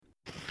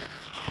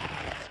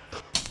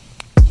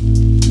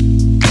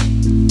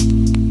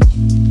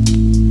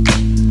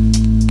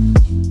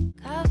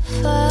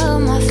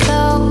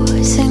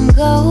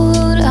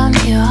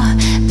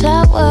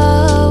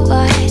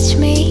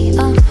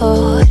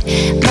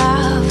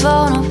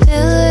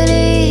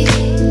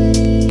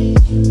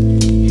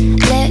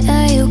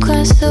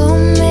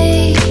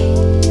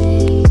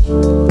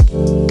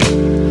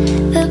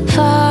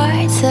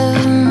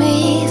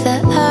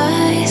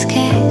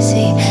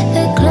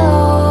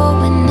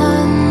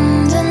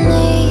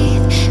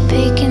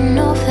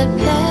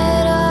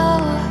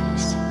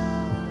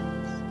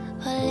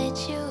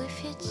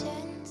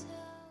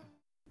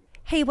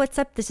what's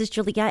up? This is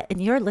Juliet,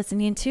 and you're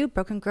listening to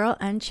Broken Girl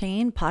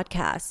Unchained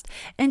podcast.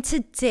 And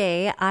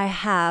today I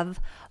have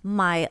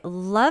my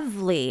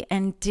lovely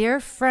and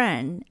dear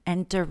friend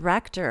and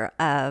director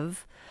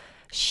of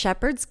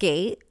Shepherd's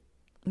Gate,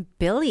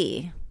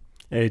 Billy.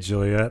 Hey,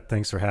 Juliet.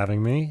 Thanks for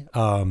having me.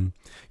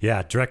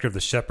 Director of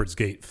the Shepherd's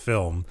Gate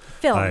film.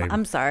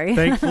 I'm sorry.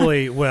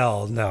 Thankfully,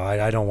 well, no,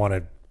 I don't want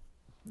to,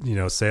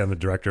 say I'm the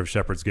director of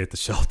Shepherd's Gate, the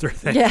shelter.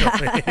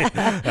 Thankfully.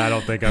 Yeah. I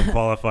don't think I'm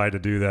qualified to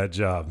do that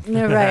job.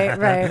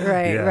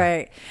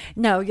 Right.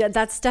 No,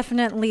 that's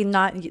definitely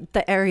not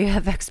the area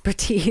of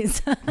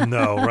expertise.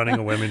 No, running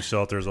a women's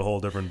shelter is a whole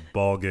different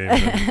ball game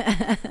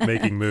than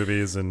making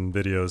movies and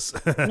videos.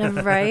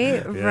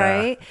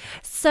 Right.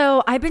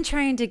 So I've been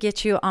trying to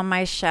get you on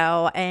my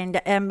show, and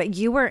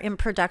you were in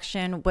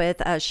production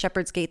with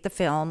Shepherd's Gate, the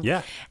film.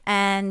 Yeah.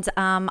 And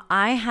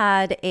I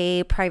had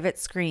a private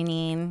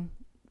screening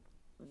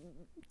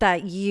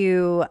that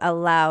you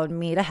allowed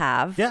me to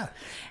have. Yeah.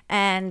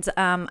 And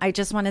I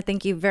just want to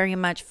thank you very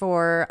much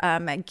for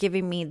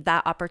giving me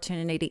that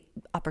opportunity.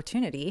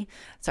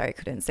 Sorry, I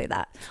couldn't say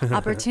that.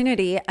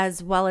 Opportunity,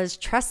 as well as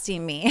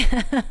trusting me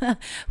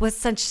with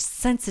such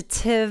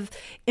sensitive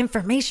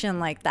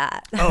information like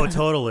that. Oh,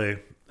 totally.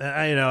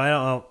 I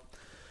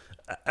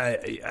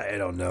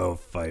don't know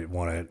if I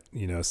want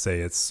to, say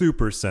it's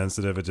super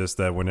sensitive. It's just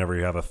that whenever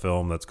you have a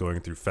film that's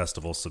going through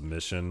festival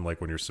submission, like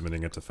when you're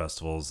submitting it to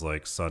festivals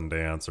like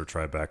Sundance or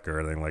Tribeca or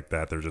anything like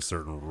that, there's just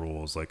certain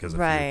rules. Like, cause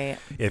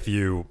if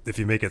you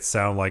make it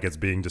sound like it's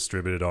being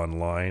distributed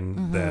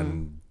online,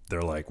 then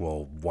they're like,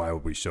 well, why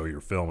would we show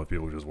your film if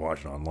people just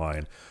watch it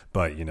online?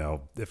 But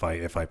if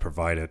I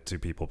provide it to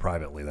people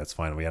privately, that's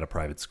fine. We had a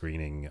private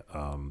screening,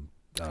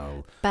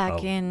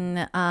 back in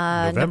November,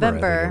 I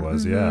think it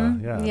was.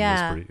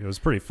 Yeah. It was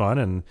pretty fun,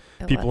 and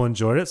people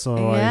enjoyed it.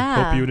 So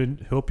I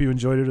hope you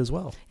enjoyed it as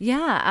well.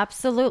 Yeah,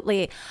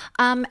 absolutely.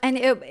 And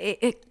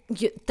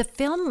the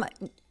film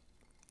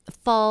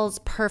falls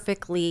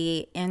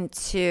perfectly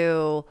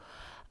into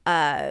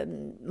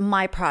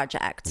my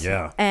project.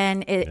 Yeah.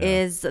 And it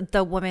is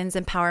the Women's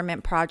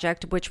Empowerment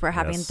Project, which we're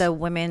having the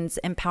Women's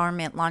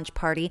Empowerment launch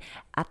party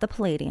at the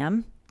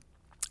Palladium.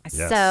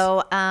 Yes.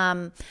 So,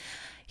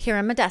 here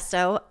in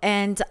Modesto.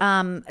 And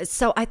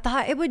so I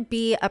thought it would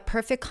be a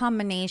perfect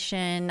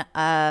combination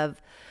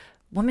of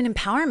women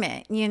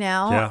empowerment,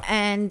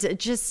 and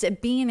just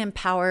being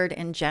empowered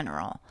in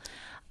general.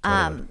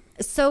 Totally.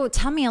 So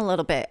tell me a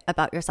little bit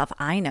about yourself.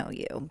 I know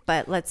you,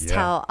 but let's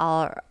tell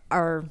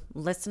our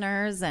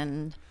listeners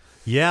and...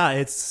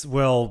 Yeah,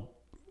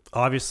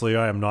 obviously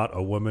I am not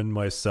a woman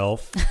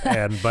myself,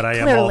 but I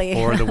am all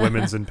for the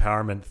women's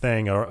empowerment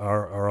thing,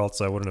 or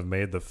else I wouldn't have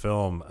made the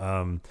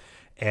film.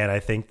 And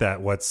I think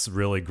that what's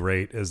really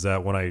great is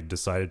that when I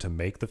decided to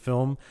make the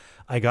film,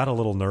 I got a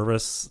little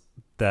nervous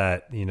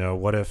that,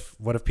 what if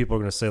people are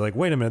going to say like,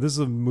 wait a minute, this is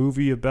a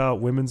movie about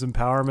women's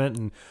empowerment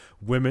and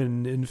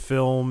women in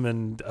film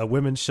and a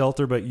women's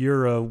shelter, but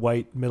you're a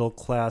white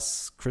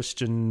middle-class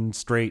Christian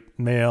straight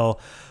male.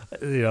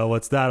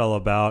 What's that all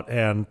about?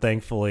 And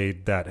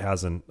thankfully I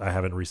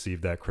haven't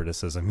received that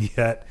criticism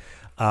yet.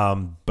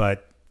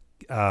 But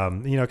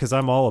because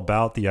I'm all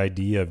about the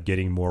idea of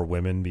getting more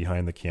women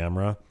behind the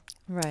camera.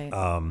 Right.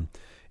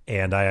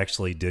 And I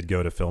actually did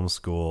go to film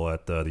school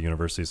at the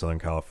University of Southern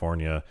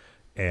California.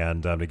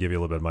 And to give you a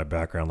little bit of my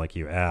background, like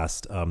you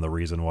asked, the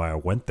reason why I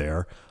went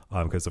there,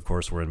 because of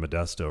course we're in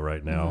Modesto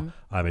right now.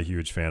 I'm a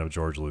huge fan of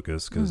George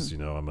Lucas because,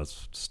 I'm a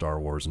Star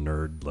Wars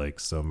nerd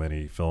like so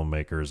many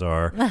filmmakers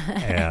are.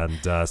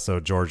 And so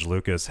George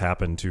Lucas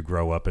happened to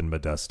grow up in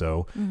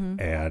Modesto,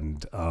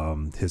 and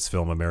his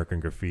film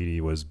American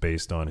Graffiti was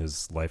based on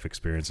his life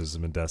experiences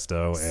in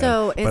Modesto.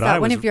 So is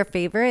that one of your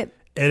favorite?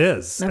 It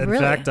is. Oh, in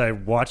really? fact, I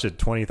watched it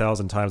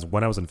 20,000 times.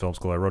 When I was in film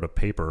school, I wrote a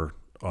paper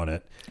on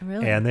it.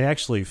 Really? And they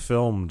actually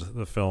filmed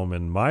the film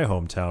in my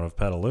hometown of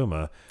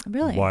Petaluma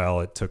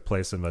while it took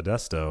place in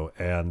Modesto.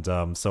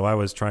 And so I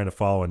was trying to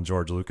follow in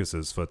George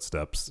Lucas's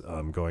footsteps,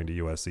 going to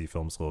USC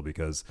Film School,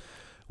 because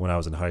when I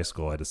was in high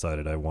school, I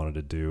decided I wanted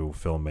to do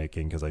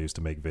filmmaking because I used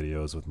to make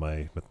videos with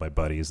my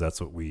buddies.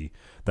 That's what we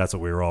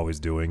were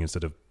always doing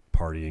instead of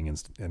partying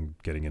and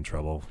getting in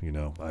trouble.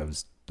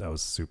 I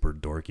was super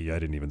dorky. I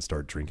didn't even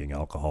start drinking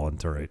alcohol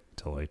until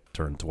I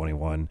turned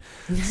 21.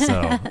 So,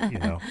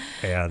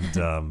 and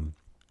to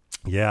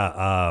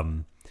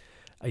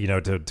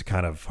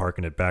kind of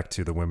harken it back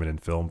to the women in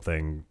film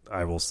thing,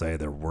 I will say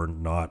there were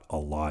not a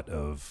lot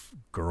of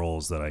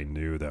girls that I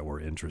knew that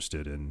were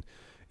interested in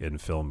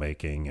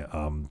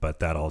filmmaking. But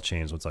that all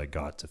changed once I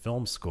got to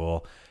film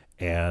school.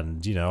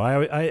 And,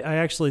 I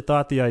actually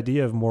thought the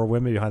idea of more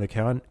women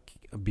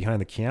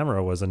behind the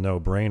camera was a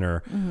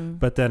no-brainer.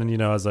 But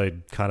then, as I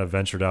kind of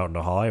ventured out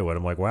into Hollywood,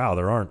 I'm like, wow,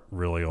 there aren't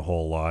really a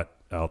whole lot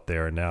out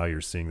there. And now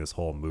you're seeing this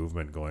whole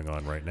movement going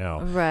on right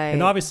now. Right.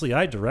 And obviously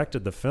I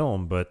directed the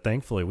film, but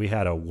thankfully we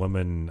had a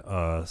woman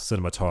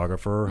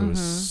cinematographer who was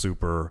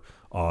super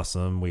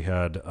awesome. We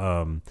had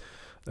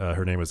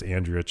her name was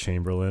Andrea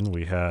Chamberlain.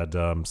 We had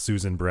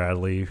Susan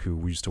Bradley,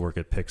 who used to work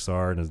at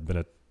Pixar and has been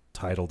at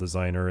title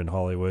designer in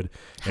Hollywood.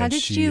 How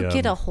did you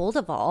get a hold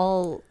of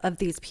all of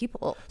these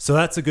people? So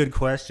that's a good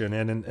question.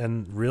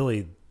 And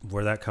really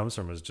where that comes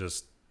from is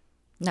just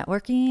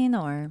networking,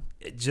 or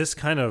just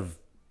kind of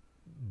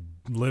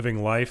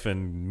living life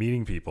and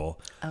meeting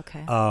people.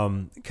 Okay.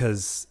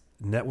 Because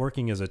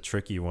networking is a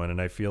tricky one,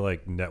 and I feel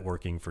like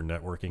networking for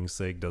networking's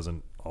sake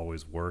doesn't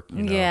always work.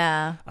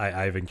 Yeah.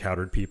 I've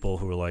encountered people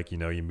who are like, you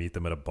meet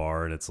them at a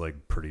bar and it's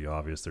like pretty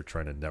obvious they're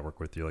trying to network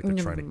with you, like they're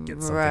trying to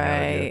get something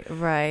out of you.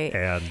 Right.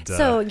 And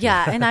so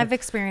yeah, and I've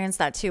experienced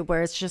that too,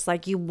 where it's just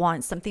like you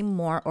want something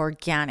more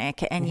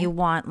organic, and you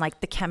want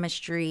like the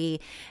chemistry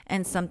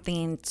and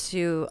something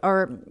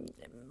or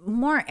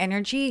more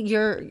energy.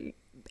 Your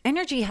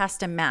energy has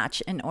to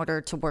match in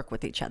order to work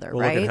with each other,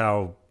 right? Look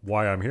at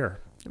why I'm here.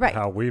 Right.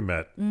 How we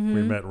met.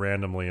 We met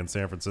randomly in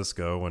San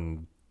Francisco,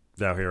 and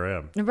now here I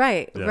am.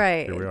 Right.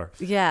 Here we are.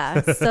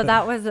 Yeah. So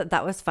that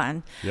was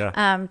fun.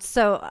 Yeah.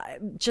 So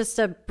just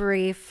a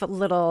brief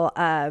little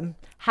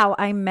how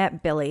I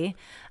met Billy.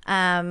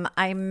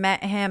 I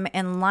met him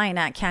in line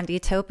at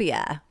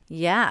Candytopia.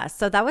 Yeah.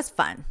 So that was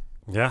fun.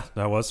 Yeah,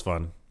 that was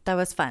fun. That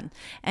was fun.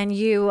 And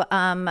you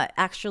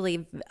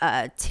actually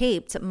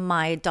taped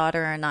my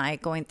daughter and I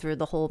going through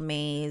the whole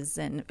maze,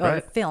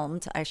 or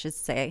filmed, I should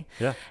say.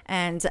 Yeah.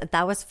 And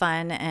that was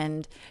fun.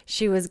 And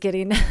she was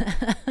getting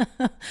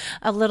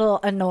a little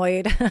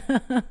annoyed.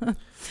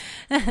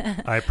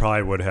 I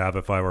probably would have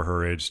if I were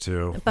her age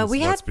too. But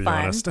we had fun.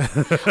 Honest.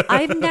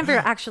 I've never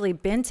actually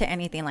been to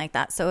anything like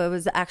that, so it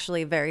was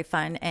actually very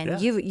fun. And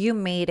you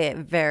made it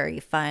very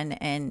fun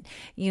and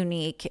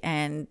unique,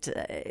 and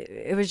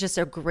it was just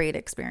a great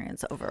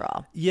experience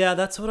overall. Yeah,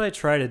 that's what I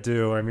try to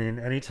do. I mean,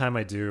 anytime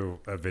I do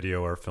a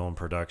video or film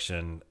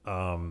production,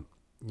 a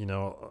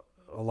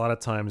lot of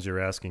times you're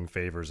asking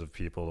favors of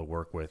people to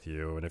work with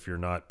you, and if you're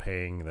not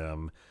paying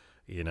them,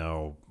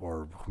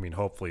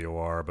 hopefully you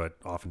are, but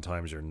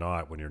oftentimes you're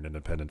not when you're an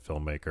independent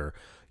filmmaker.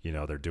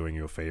 They're doing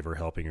you a favor,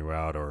 helping you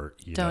out, or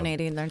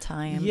donating their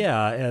time.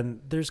 Yeah, and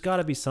there's got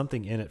to be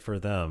something in it for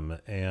them.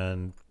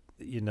 And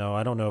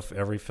I don't know if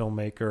every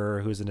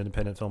filmmaker who's an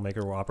independent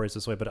filmmaker operates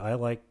this way, but I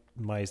like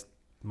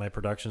my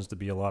productions to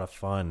be a lot of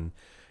fun,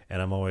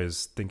 and I'm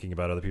always thinking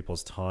about other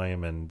people's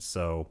time, and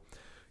so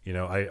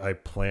I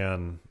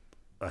plan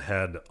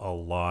ahead a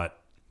lot,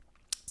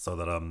 so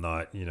that I'm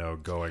not,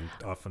 going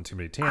off on too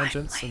many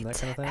tangents and that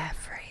kind of thing.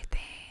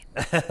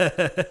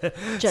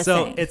 Everything. Just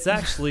so saying. It's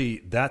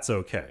actually, that's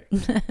okay.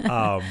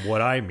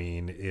 What I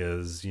mean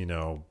is,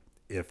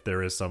 if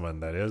there is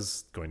someone that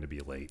is going to be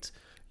late,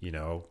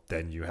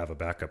 then you have a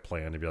backup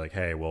plan to be like,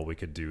 hey, well, we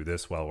could do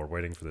this while we're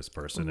waiting for this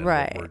person.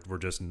 And we're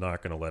just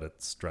not going to let it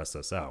stress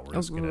us out. We're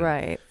just going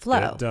to flow.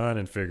 Get it done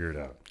and figure it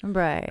out.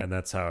 Right. And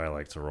that's how I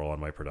like to roll on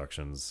my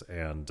productions.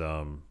 And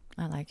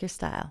I like your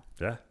style.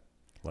 Yeah.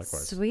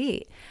 Likewise.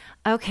 Sweet.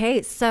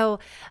 Okay, so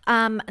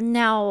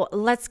now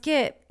let's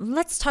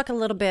talk a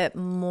little bit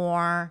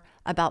more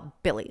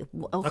about Billy.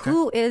 Okay.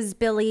 Who is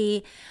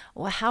Billy?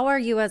 How are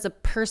you as a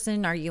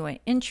person? Are you an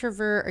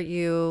introvert? Are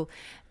you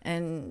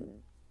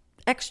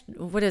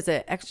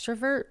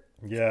extrovert?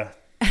 Yeah.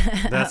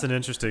 That's an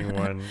interesting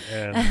one.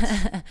 And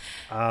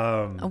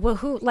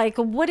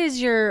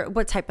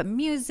what type of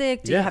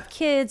music? Do you have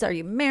kids? Are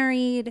you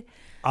married?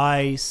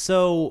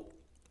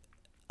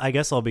 I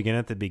guess I'll begin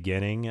at the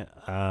beginning.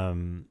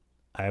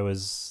 I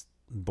was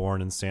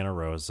born in Santa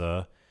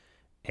Rosa,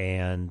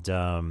 and we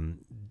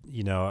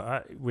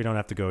don't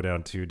have to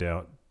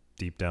go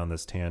deep down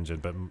this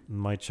tangent, but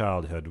my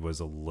childhood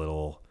was a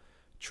little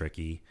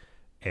tricky,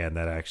 and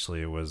that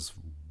actually was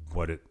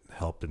what it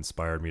helped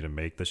inspire me to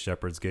make the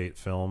Shepherd's Gate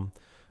film.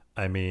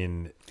 I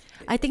mean,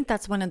 I think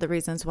that's one of the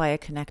reasons why I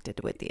connected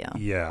with you.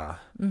 Yeah.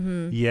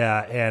 Mm-hmm.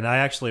 Yeah, and I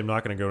actually am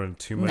not going to go into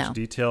too much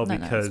detail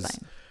because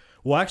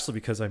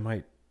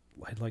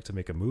I'd like to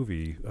make a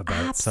movie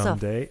about it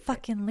someday.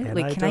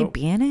 Absolutely. Can I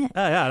be in it?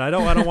 Yeah, and I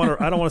don't want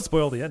to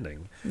spoil the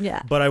ending.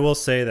 Yeah. But I will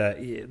say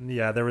that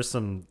there was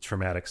some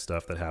traumatic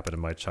stuff that happened in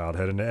my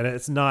childhood, and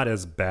it's not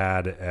as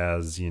bad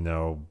as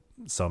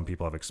some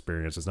people have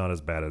experienced. It's not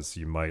as bad as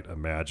you might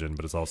imagine,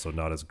 but it's also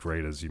not as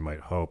great as you might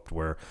hope.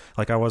 Where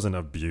I wasn't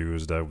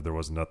abused, there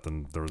was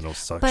nothing, there was no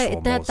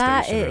sexual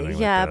molestation or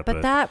anything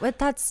like that. But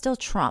that's still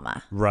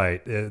trauma,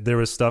 right? There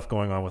was stuff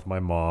going on with my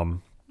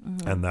mom.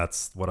 Mm-hmm. And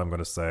that's what I'm going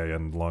to say.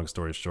 And long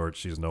story short,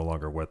 she's no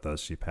longer with us.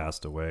 She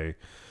passed away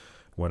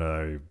when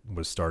I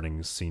was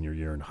starting senior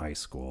year in high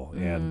school.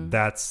 Mm. And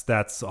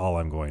that's all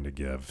I'm going to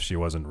give. She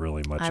wasn't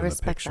really much in the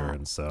picture. That.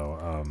 And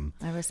so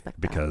I respect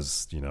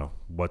because,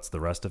 what's the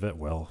rest of it?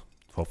 Well,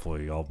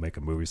 hopefully I'll make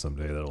a movie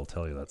someday that'll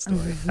tell you that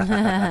story.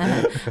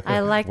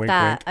 I like wink,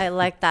 that. wink. I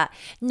like that.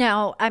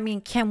 Now, I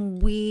mean, can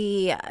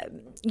we,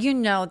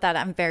 that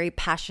I'm very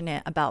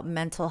passionate about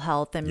mental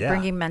health and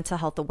bringing mental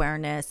health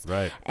awareness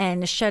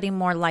and shedding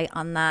more light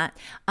on that.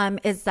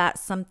 Is that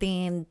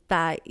something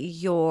that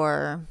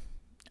you're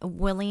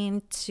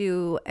willing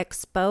to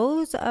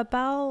expose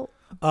about?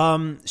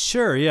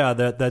 Sure. Yeah.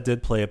 That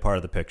did play a part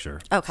of the picture.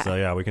 Okay. So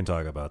yeah, we can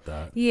talk about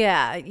that.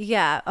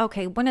 Yeah.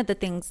 Okay. One of the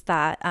things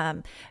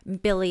that,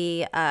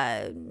 Billy,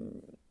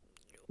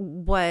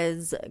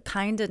 was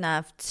kind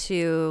enough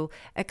to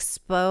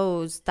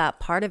expose that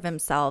part of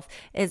himself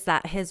is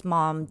that his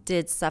mom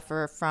did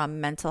suffer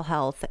from mental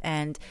health,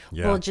 and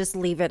we'll just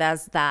leave it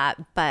as that.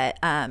 But,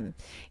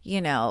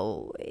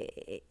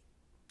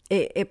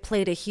 it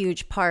played a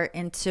huge part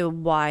into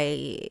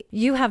why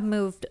you have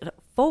moved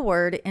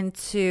forward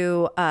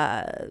into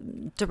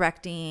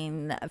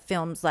directing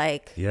films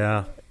like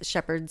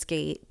Shepherd's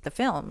Gate, the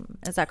film.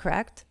 Is that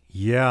correct?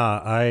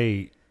 Yeah,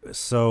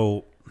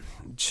 so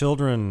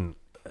children,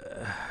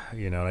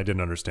 I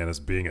didn't understand this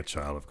being a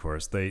child, of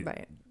course.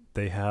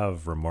 They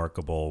have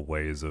remarkable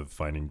ways of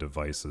finding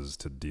devices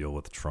to deal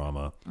with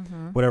trauma,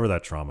 whatever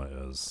that trauma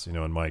is.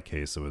 In my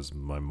case, it was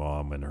my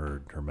mom and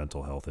her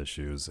mental health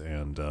issues.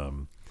 And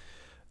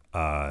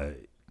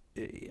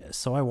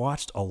so I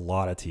watched a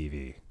lot of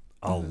TV,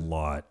 a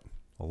lot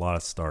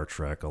of Star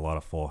Trek, a lot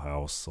of Full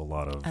House, a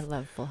lot of... I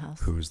love Full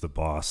House. Who's the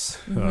Boss?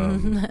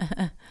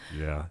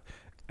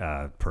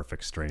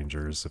 Perfect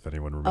Strangers, if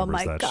anyone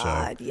remembers that show. Oh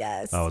my God,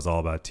 yes. I was all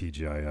about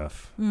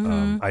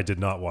TGIF. I did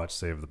not watch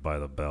Saved by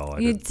the Bell.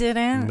 You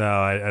didn't?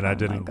 No, I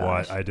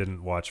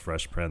didn't watch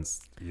Fresh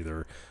Prince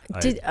either.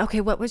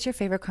 What was your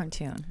favorite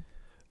cartoon?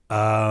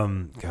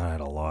 God, I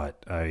had a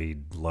lot. I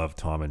love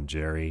Tom and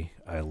Jerry.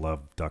 I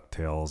love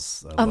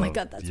DuckTales. My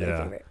God, that's my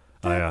favorite.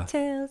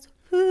 DuckTales.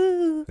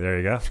 There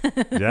you go.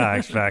 Yeah,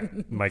 in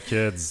fact, my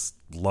kids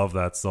love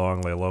that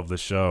song. They love the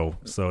show.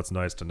 So it's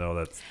nice to know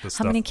that the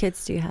stuff. How many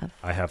kids do you have?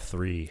 I have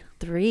 3.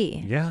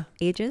 3? Yeah.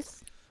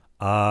 Ages?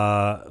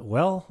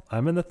 Well,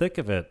 I'm in the thick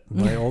of it.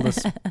 My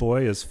oldest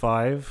boy is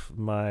 5.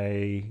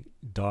 My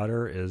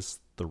daughter is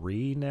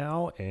 3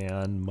 now.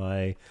 And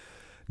my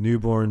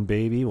newborn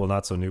baby, well,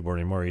 not so newborn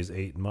anymore, he's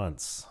 8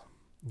 months.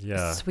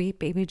 Yeah. Sweet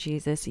baby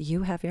Jesus,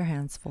 you have your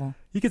hands full.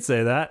 You could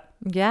say that.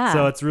 Yeah.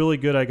 So it's really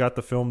good I got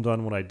the film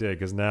done when I did,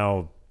 because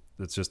now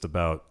it's just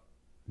about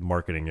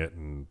marketing it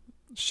and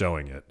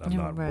showing it. I'm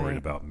not worried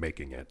about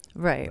making it.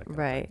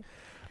 Right.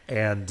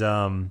 And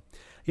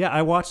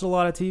I watched a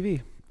lot of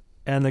TV.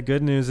 And the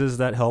good news is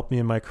that helped me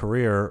in my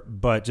career.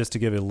 But just to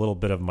give you a little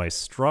bit of my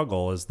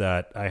struggle is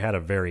that I had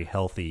a very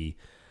healthy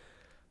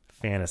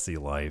fantasy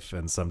life,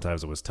 and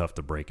sometimes it was tough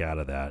to break out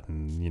of that.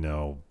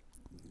 And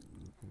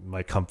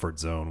my comfort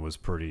zone was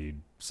pretty...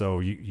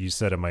 So you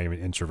said, am I an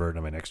introvert?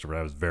 Am I an extrovert?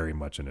 I was very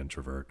much an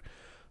introvert.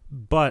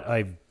 But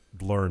I've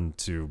learned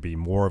to be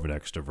more of an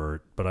extrovert.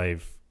 But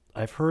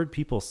I've heard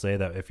people say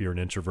that if you're an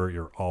introvert,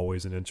 you're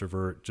always an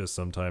introvert. Just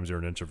sometimes you're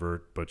an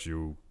introvert, but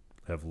you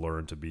have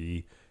learned to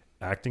be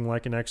acting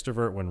like an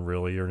extrovert when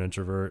really you're an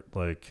introvert.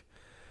 Like,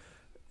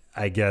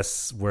 I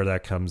guess where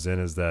that comes in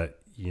is that,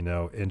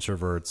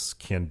 introverts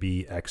can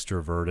be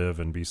extrovertive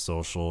and be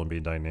social and be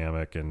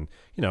dynamic. And,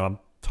 I'm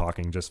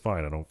talking just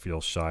fine. I don't feel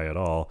shy at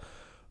all,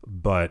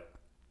 but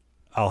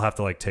I'll have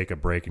to take a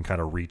break and kind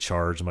of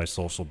recharge my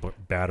social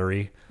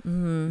battery,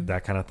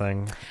 that kind of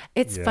thing.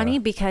 It's funny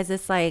because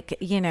it's I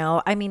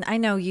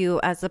know you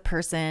as a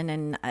person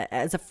and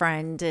as a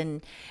friend,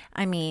 and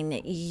I mean,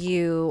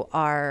 you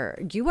are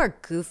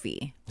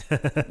goofy.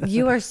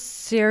 You are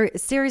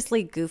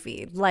seriously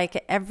goofy.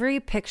 Like every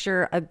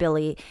picture of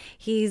Billy,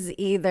 he's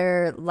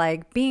either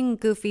being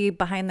goofy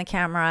behind the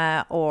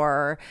camera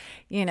or,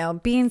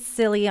 being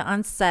silly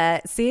on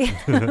set. See,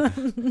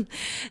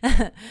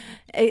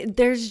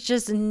 there's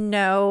just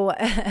no,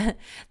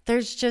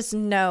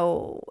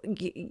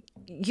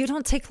 you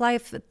don't take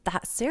life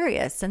that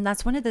serious. And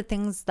that's one of the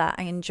things that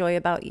I enjoy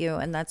about you.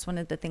 And that's one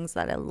of the things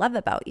that I love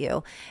about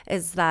you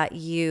is that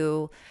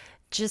you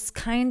just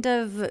kind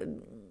of,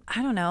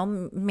 I don't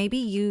know, maybe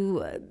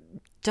you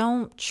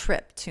don't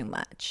trip too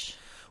much.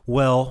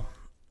 Well,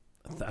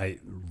 I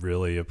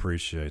really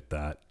appreciate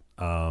that.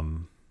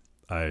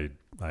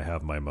 I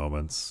have my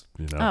moments,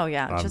 Oh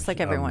yeah, just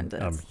like everyone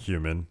does. I'm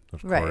human,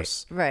 of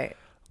course. Right.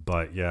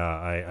 But yeah,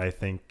 I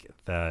think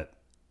that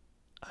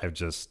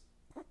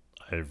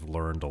I've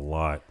learned a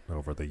lot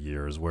over the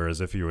years.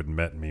 Whereas if you had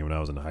met me when I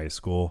was in high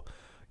school,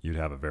 you'd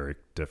have a very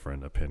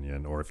different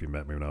opinion. Or if you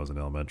met me when I was in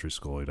elementary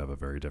school, you'd have a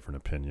very different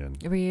opinion.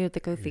 Were you the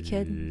goofy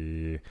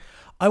kid?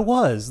 I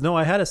was. No,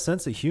 I had a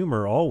sense of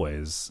humor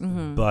always.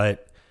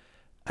 But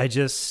I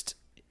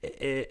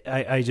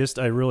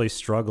really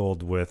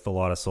struggled with a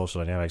lot of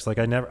social dynamics.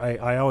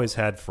 I always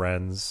had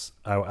friends.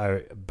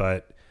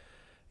 But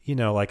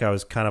like I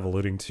was kind of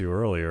alluding to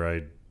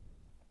earlier,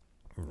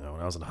 when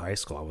I was in high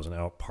school, I wasn't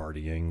out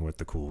partying with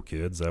the cool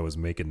kids. I was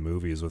making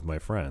movies with my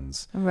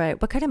friends. Right.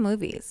 What kind of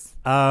movies?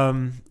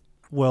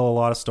 Well, a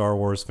lot of Star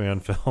Wars fan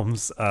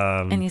films.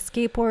 Any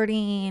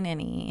skateboarding?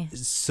 Any?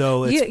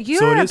 So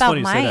you're about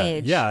my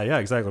age. Yeah,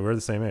 exactly. We're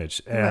the same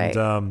age,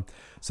 and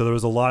so there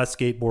was a lot of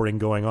skateboarding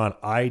going on.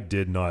 I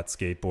did not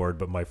skateboard,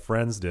 but my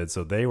friends did.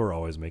 So they were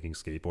always making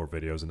skateboard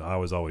videos, and I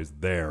was always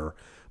there,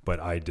 but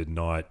I did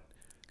not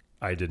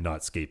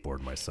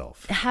skateboard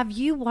myself. Have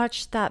you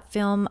watched that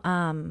film,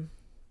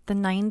 the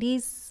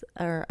 90s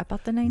or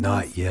about the 90s?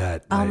 Not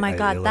yet. Oh my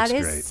God. That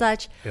is great.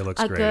 Such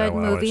a good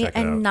movie.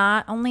 And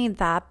not only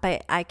that,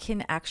 but I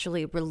can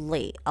actually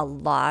relate a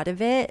lot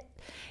of it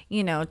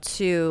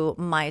to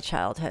my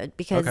childhood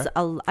because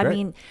I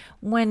mean,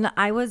 when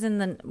I was in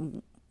the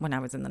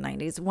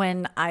 90s,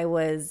 when I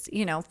was,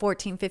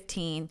 14,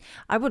 15,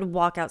 I would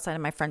walk outside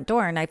of my front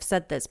door. And I've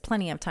said this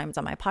plenty of times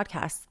on my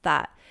podcast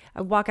that I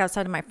walk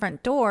outside of my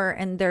front door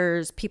and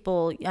there's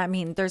people,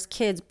 there's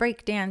kids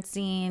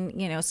breakdancing,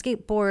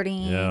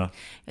 skateboarding,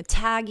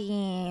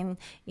 tagging,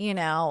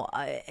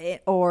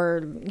 or,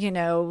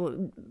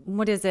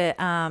 what is it?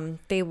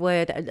 They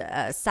would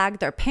sag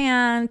their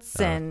pants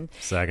and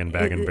sagging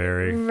bag and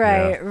berry.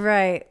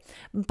 Right.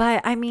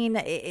 But I mean,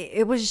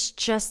 it was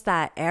just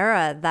that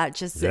era that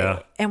just,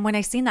 and when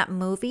I seen that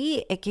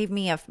movie, it gave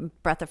me a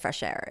breath of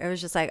fresh air. It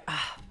was just like,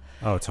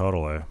 oh,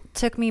 totally.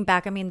 Took me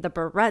back. I mean, the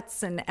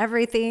barrettes and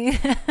everything.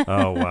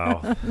 Oh,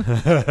 wow.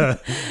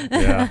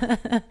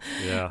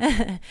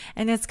 Yeah.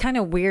 And it's kind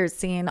of weird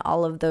seeing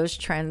all of those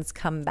trends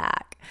come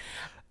back.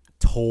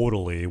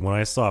 Totally. When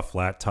I saw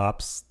flat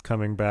tops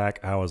coming back,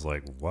 I was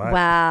like, what?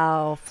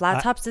 Wow.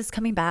 Flat tops is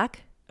coming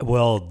back?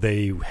 Well,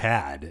 they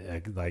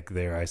had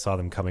I saw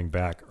them coming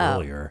back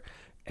earlier,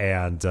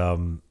 and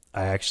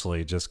I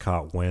actually just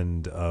caught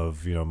wind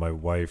of my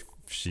wife.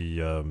 She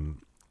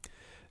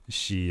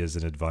is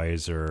an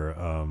advisor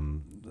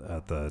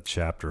at the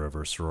chapter of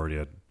her sorority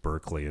at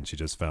Berkeley, and she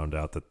just found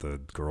out that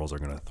the girls are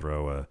going to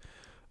throw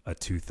a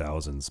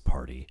 2000s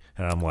party,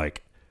 and I'm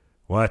like,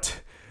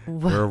 what?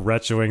 We're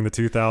retroing the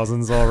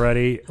 2000s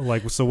already?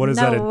 Like, so what does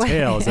that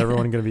entail? Is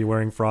everyone going to be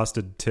wearing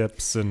frosted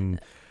tips and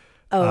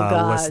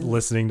God.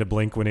 listening to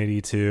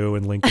Blink-182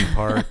 and Linkin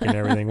Park and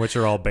everything, which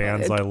are all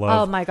bands I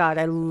love. Oh my God,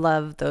 I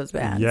love those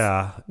bands.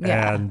 Yeah.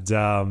 And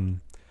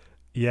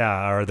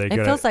are they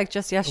gonna, it feels like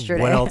just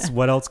yesterday.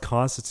 What else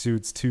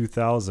constitutes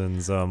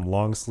 2000s?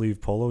 Long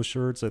sleeve polo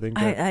shirts, I think.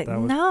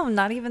 No,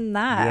 not even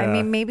that. Yeah. I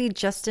mean, maybe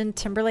Justin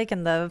Timberlake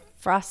and the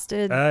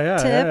frosted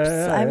tips.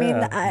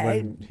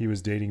 When he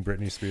was dating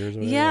Britney Spears.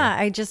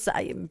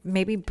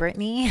 Maybe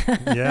Britney.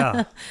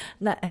 Yeah.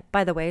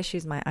 By the way,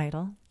 she's my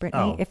idol,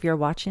 Britney. If you're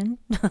watching.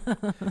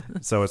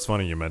 So it's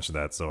funny you mentioned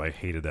that. So I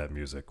hated that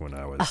music when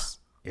I was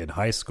in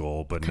high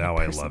school, but now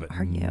I love it.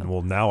 Are you?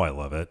 Well, now I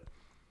love it.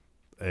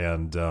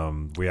 And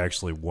we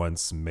actually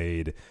once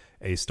made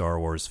a Star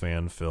Wars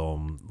fan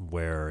film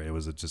where it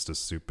was just a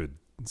stupid,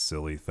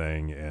 silly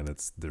thing, and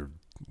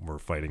we're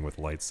fighting with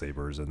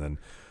lightsabers, and then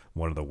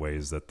one of the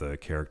ways that the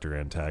character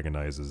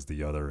antagonizes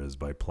the other is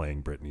by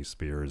playing Britney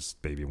Spears'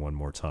 "Baby One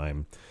More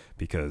Time,"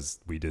 because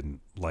we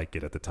didn't like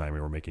it at the time.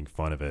 We were making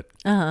fun of it.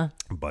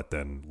 But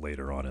then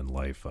later on in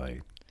life,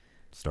 I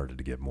started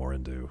to get more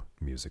into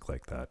music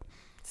like that.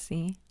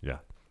 See? Yeah.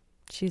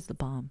 She's the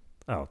bomb.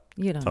 Oh,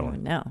 you don't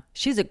even know.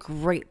 She's a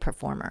great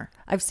performer.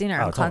 I've seen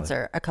her in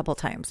concert a couple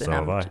times. So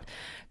have I.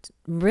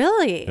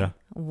 Really? Yeah.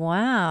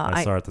 Wow.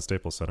 I saw her at the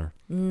Staples Center.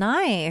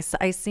 Nice.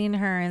 I seen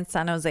her in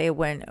San Jose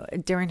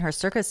during her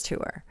circus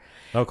tour.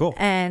 Oh, cool.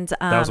 And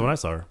that was when I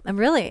saw her.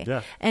 Really?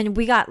 Yeah. And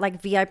we got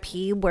like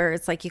VIP where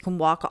it's like you can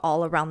walk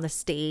all around the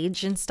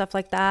stage and stuff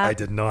like that. I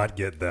did not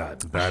get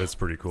that. That is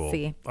pretty cool.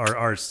 See?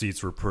 Our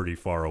seats were pretty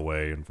far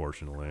away,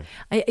 unfortunately.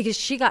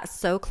 She got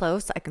so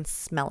close, I can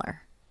smell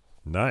her.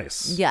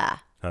 Nice. Yeah.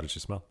 How did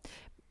she smell?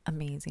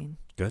 Amazing.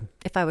 Good.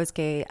 If I was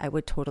gay, I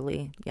would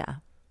totally, yeah.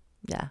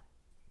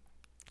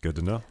 Good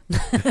to know.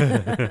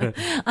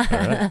 All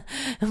right.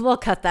 We'll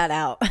cut that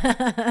out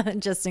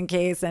just in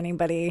case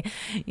anybody,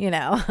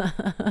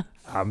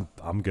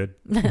 I'm good.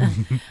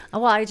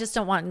 Well, I just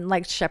don't want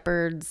like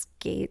Shepherd's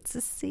Gate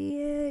to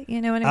see it. You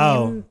know what I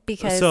mean?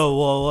 Because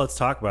let's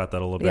talk about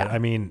that a little bit. Yeah. I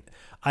mean,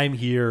 I'm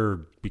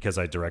here because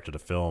I directed a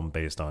film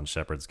based on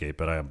Shepherd's Gate,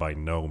 but I am by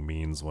no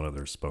means one of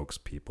their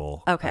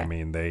spokespeople. Okay. I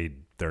mean,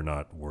 they're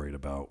not worried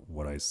about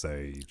what I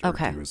say or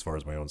do as far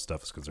as my own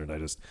stuff is concerned.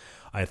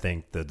 I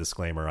think the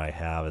disclaimer I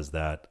have is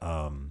that,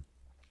 I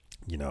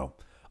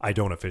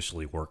don't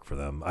officially work for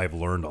them. I've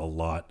learned a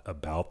lot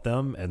about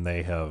them, and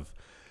they have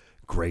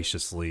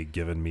graciously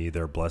given me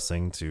their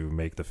blessing to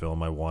make the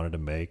film I wanted to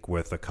make,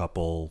 with a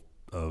couple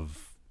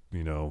of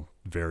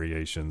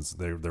variations.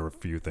 There were a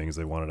few things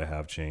they wanted to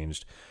have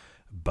changed,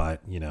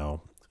 but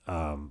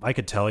I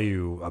could tell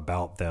you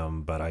about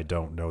them, but I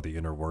don't know the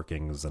inner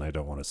workings, and I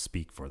don't want to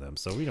speak for them.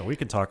 So, we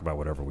can talk about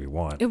whatever we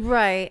want.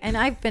 Right. And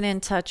I've been in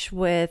touch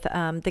with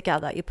the gal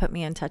that you put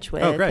me in touch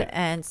with. Oh, great.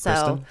 And so,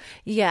 Kristen?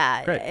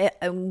 yeah, Great.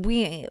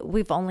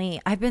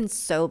 I've been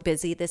so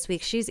busy this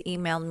week. She's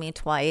emailed me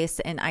twice,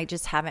 and I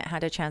just haven't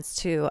had a chance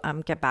to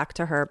get back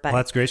to her. But well,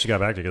 that's great. She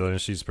got back to you,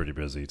 and she's pretty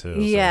busy too.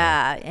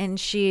 Yeah. So. And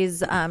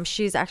she's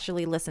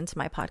actually listened to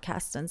my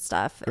podcast and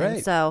stuff. Great.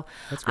 And so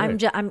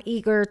I'm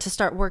eager to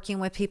start working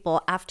with people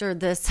after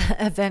this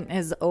event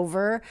is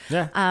over.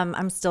 Yeah.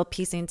 I'm still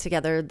piecing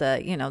together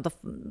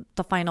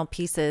the final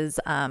pieces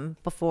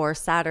before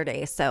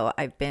Saturday. So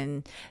I've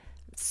been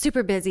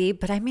super busy,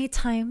 but I made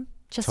time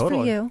just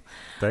for you.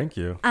 Thank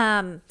you.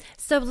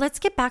 So let's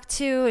get back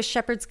to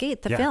Shepherd's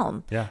Gate, the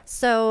film. Yeah.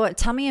 So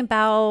tell me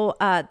about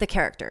the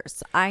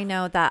characters. I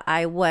know that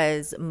I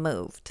was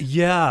moved.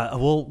 Yeah.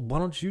 Well, why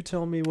don't you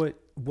tell me what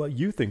what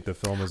you think the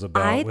film is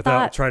about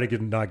without trying to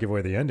not give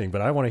away the ending,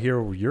 but I want to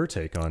hear your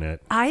take on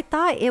it. I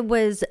thought it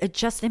was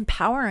just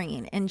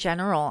empowering in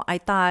general. I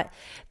thought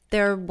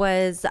there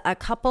was a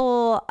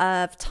couple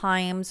of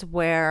times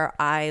where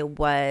I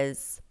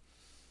was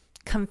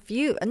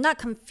not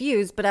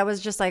confused, but I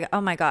was just like, oh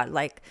my God,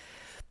 like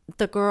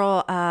the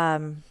girl,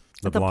 the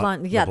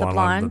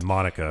blonde,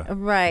 Monica.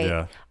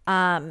 Right.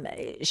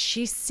 Yeah.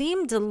 She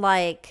seemed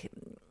like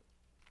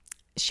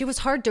she was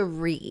hard to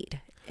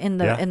read in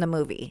the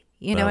movie.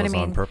 You know what I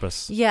mean? On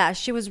purpose. Yeah,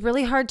 she was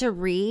really hard to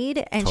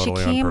read, and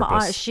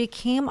totally she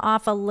came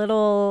off a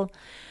little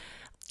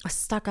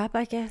stuck up,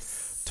 I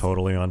guess.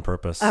 Totally on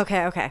purpose.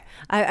 Okay.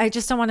 I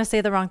just don't want to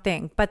say the wrong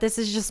thing, but this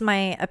is just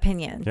my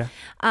opinion. Yeah.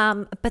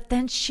 But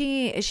then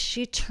she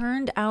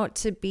turned out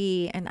to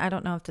be, and I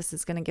don't know if this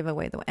is going to give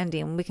away the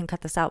ending. We can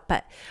cut this out,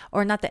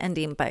 or not the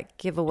ending, but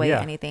give away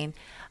anything.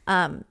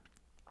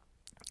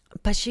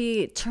 But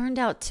she turned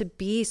out to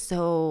be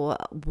so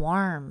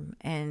warm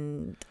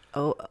and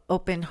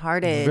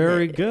open-hearted.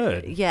 Very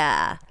good.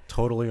 Yeah.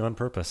 Totally on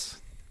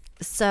purpose.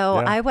 So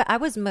yeah. I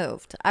was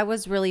moved. I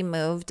was really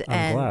moved.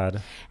 I'm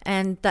glad.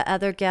 And the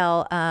other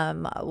gal,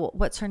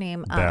 what's her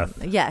name?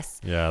 Beth.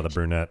 Yes. Yeah, the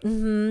brunette.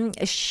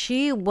 Mm-hmm.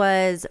 She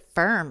was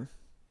firm.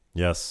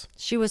 Yes.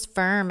 She was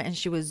firm, and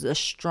she was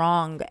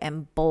strong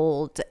and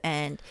bold.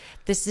 And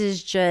this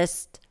is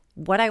just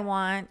what I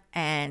want.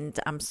 And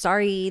I'm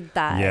sorry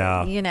that,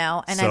 and I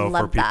love that. So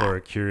for people who are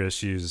curious,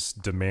 she's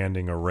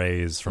demanding a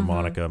raise from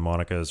Monica.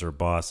 Monica is her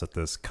boss at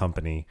this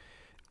company.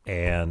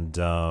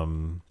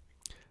 And,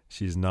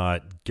 she's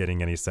not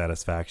getting any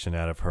satisfaction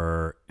out of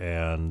her,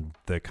 and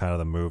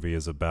the movie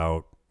is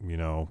about,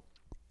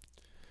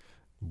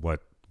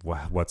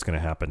 what's going to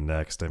happen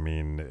next. I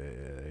mean,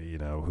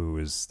 who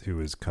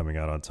is coming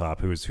out on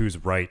top?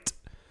 Who's right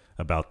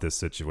about this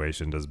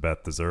situation? Does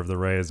Beth deserve the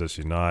raise? Does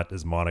she not?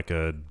 Is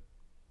Monica,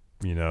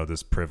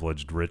 this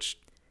privileged, rich,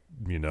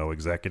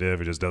 executive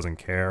who just doesn't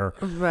care?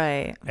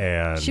 Right.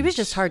 And she was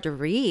just hard to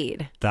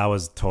read. That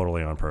was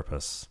totally on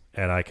purpose.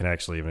 And I can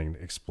actually even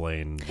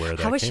explain where that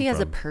came from. How is she as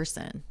a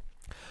person?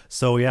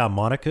 So, yeah,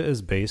 Monica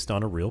is based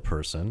on a real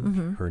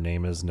person. Her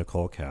name is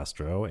Nicole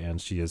Castro, and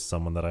she is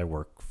someone that I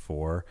work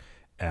for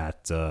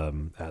at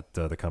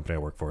the company I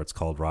work for. It's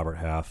called Robert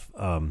Half.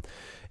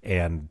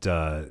 And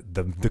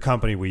the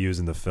company we use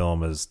in the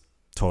film is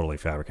totally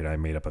fabricated. I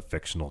made up a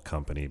fictional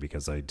company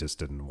because I just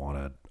didn't want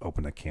to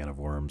open a can of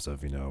worms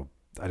of, I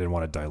didn't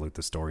want to dilute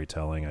the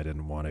storytelling. I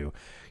didn't want to,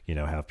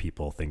 have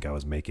people think I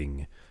was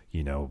making,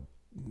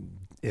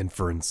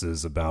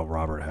 inferences about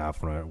Robert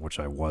Half, which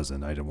I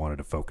wasn't. I wanted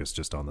to focus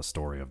just on the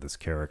story of this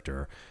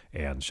character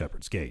and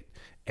Shepherd's Gate.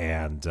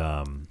 And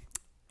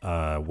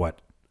what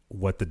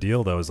the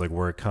deal though is, like,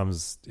 where it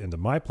comes into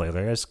my play,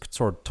 like I just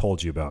sort of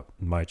told you about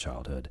my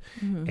childhood,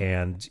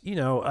 and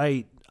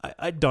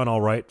I'd done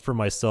all right for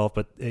myself,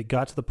 but it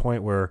got to the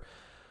point where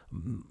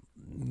I'm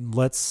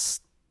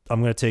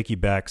going to take you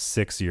back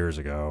 6 years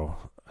ago.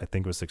 I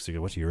think it was 6 years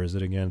ago. What year is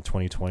it again?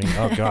 2020?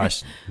 Oh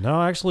gosh.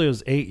 No, actually it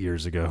was 8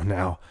 years ago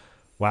now.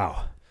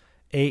 Wow.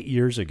 8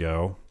 years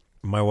ago,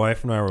 my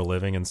wife and I were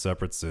living in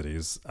separate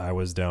cities. I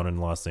was down in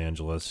Los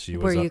Angeles.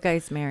 Were you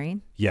guys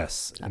married?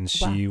 Yes. And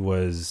she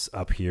was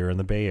up here in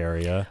the Bay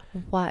Area.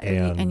 What?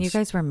 And you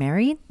guys were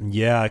married?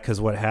 Yeah,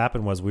 because what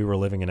happened was we were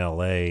living in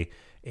LA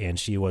and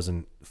she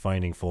wasn't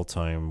finding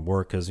full-time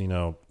work because,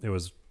 it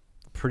was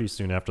pretty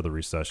soon after the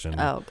recession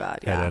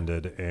had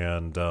ended.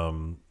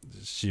 And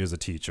she was a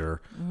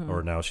teacher,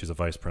 or now she's a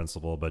vice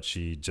principal, but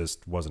she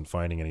just wasn't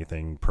finding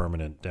anything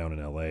permanent down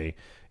in LA.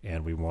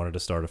 And we wanted to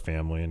start a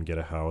family and get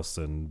a house.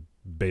 And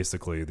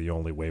basically the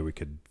only way we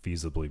could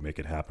feasibly make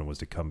it happen was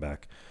to come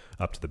back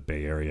up to the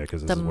Bay Area,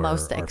 because this is where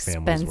most our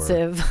expensive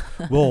families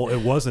were. Well,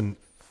 it wasn't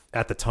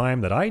at the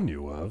time that I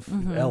knew of.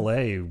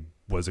 LA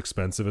was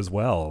expensive as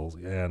well,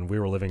 and we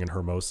were living in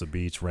Hermosa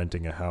Beach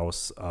renting a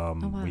house.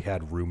 We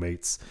had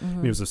roommates.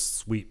 It was a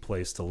sweet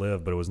place to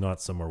live, but it was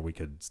not somewhere we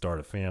could start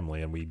a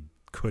family, and we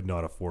could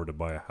not afford to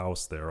buy a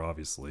house there,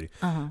 obviously,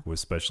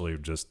 especially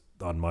just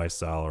on my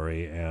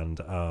salary. And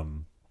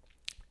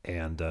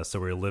so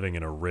we were living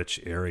in a rich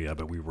area,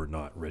 but we were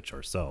not rich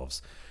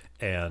ourselves.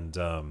 And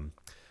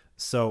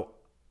so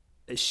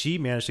she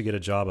managed to get a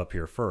job up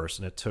here first,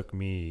 and it took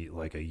me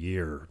like a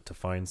year to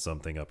find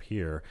something up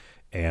here.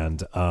 And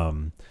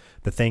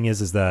the thing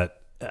is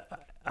that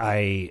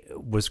I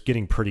was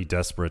getting pretty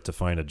desperate to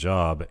find a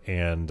job,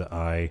 and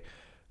I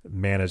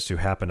managed to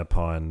happen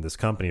upon this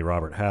company,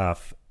 Robert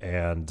Half,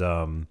 and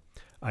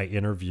I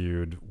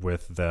interviewed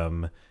with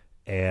them,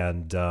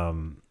 and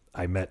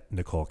I met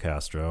Nicole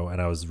Castro, and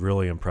I was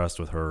really impressed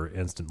with her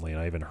instantly.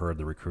 And I even heard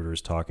the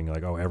recruiters talking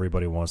like, oh,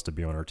 everybody wants to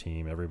be on her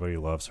team. Everybody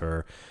loves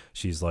her.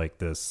 She's like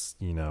this,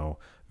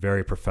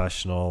 very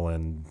professional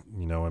and,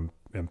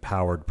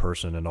 empowered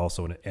person, and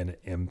also an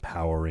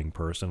empowering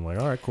person. Like,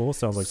 all right, cool.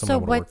 Sounds like someone I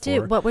want to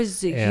work for. What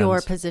was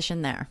your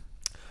position there?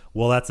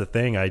 Well, that's the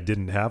thing. I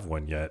didn't have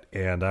one yet.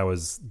 And I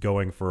was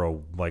going for a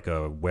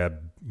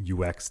web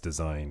UX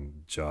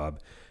design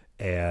job.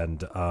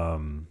 And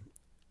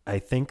I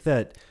think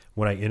that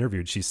when I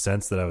interviewed, she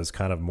sensed that I was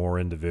kind of more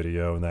into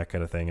video and that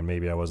kind of thing, and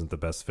maybe I wasn't the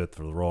best fit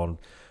for the role. And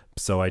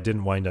so I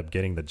didn't wind up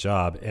getting the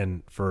job.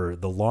 And for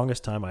the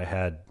longest time, I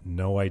had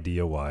no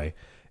idea why.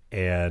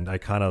 And I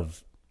kind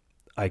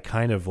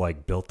of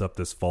like built up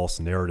this false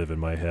narrative in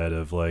my head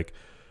of like,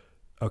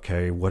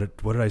 okay,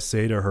 what did I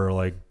say to her?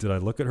 Like, did I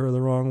look at her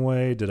the wrong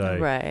way? Did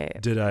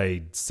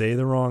I say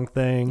the wrong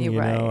thing? You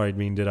know, I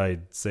mean, did I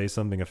say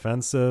something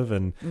offensive?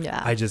 And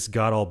I just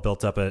got all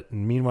built up at,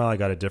 and meanwhile, I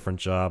got a different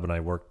job and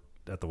I worked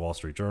at the Wall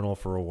Street Journal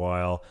for a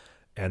while.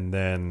 And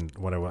then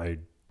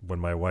when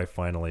my wife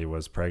finally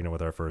was pregnant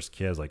with our first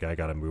kids, like I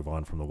got to move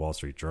on from the Wall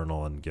Street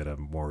Journal and get a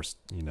more,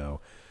 you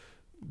know,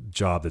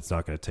 job that's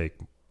not going to take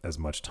as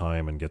much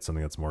time and get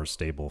something that's more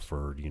stable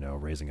for, you know,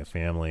 raising a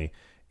family.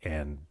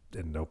 And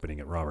an opening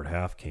at Robert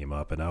Half came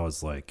up, and I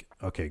was like,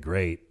 okay,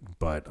 great,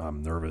 but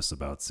I'm nervous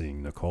about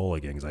seeing Nicole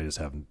again because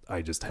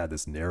I just had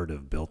this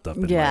narrative built up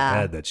in my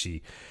head that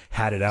she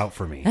had it out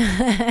for me.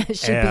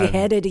 She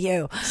beheaded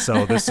you.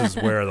 So this is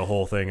where the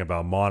whole thing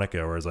about Monica,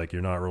 where it's like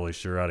you're not really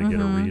sure how to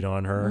get a read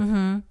on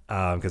her,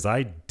 because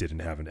I didn't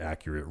have an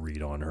accurate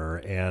read on her.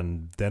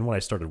 And then when I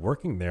started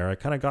working there, I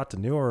kind of got to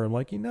know her. I'm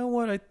like, you know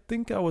what? I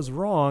think I was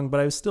wrong, but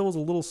I was a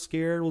little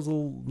scared, was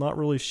not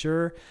really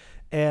sure.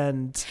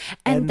 And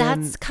that's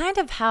then, kind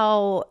of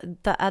how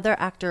the other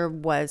actor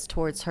was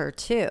towards her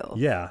too.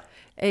 Yeah.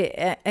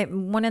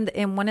 In one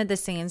of the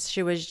scenes,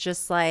 she was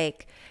just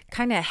like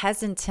kind of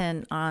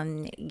hesitant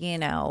on, you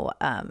know,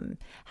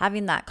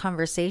 having that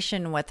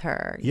conversation with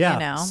her. Yeah. You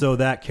know? So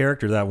that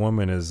character, that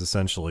woman, is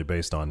essentially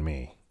based on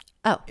me.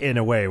 Oh. In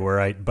a way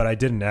where I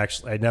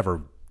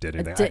never did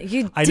anything. Did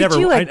you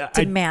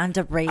demand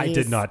a raise? I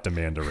did not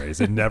demand a raise.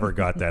 It never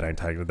got that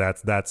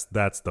antagonist.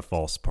 That's the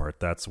false part.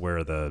 That's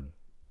where the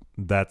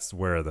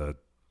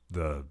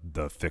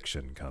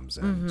fiction comes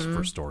in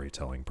for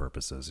storytelling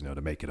purposes, you know,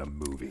 to make it a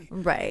movie,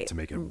 right? To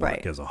make it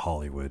work as a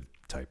Hollywood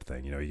type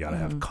thing, you know, you got to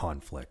have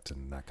conflict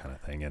and that kind of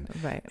thing.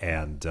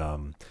 And,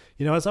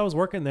 you know, as I was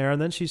working there,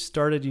 and then she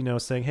started, you know,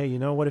 saying, hey, you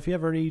know what, if you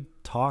ever need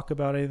talk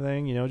about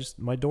anything, you know, just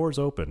my door's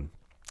open.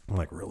 I'm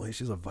like, really?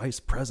 She's a vice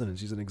president.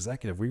 She's an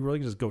executive. We really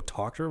just go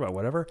talk to her about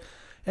whatever.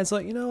 And so,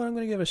 you know what, I'm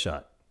going to give it a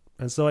shot.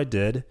 And so I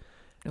did.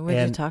 What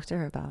did you talk to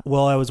her about?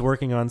 Well, I was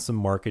working on some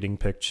marketing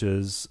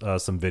pitches,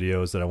 some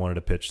videos that I wanted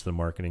to pitch to the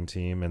marketing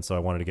team. And so I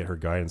wanted to get her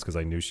guidance because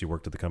I knew she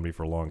worked at the company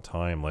for a long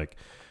time. Like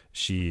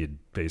she had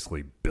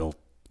basically built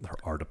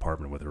our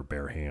department with her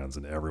bare hands,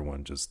 and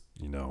everyone just,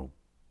 you know,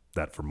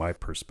 that from my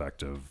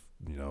perspective,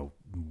 you know,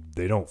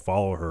 they don't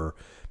follow her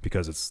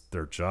because it's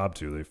their job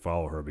to, they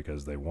follow her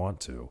because they want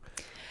to.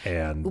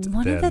 And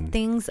one of the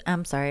things,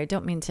 I'm sorry, I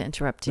don't mean to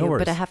interrupt you,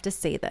 but I have to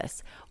say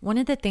this. One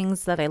of the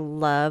things that I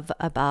love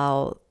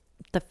about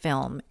the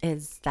film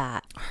is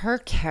that her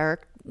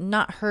character,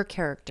 not her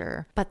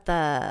character, but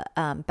the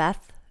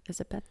Beth,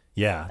 is it Beth?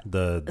 Yeah,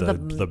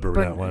 the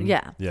brunette one.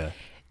 Yeah. Yeah.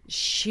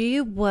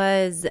 She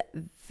was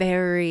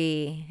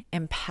very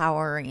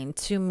empowering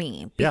to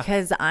me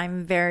because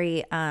I'm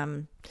very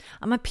I'm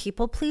a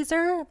people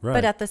pleaser,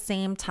 but at the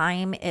same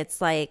time it's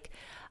like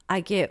I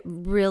get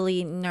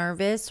really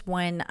nervous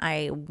when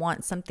I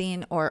want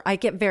something, or I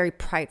get very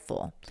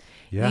prideful.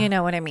 Yeah. You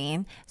know what I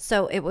mean?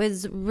 So it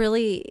was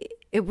really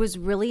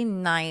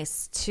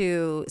nice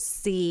to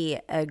see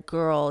a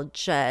girl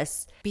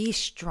just be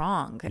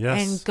strong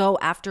and go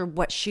after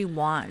what she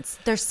wants.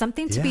 There's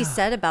something to be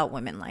said about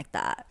women like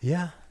that.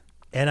 Yeah.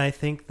 And I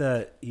think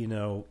that, you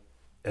know,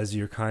 as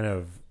you're kind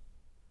of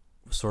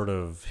sort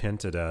of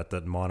hinted at,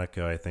 that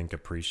Monica, I think,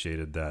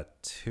 appreciated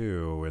that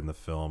too in the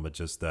film, but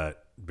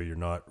you're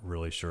not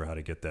really sure how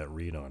to get that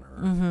read on her.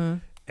 Mm-hmm.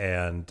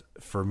 And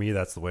for me,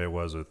 that's the way it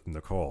was with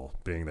Nicole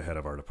being the head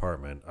of our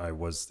department. It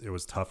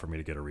was tough for me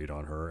to get a read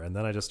on her. And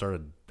then I just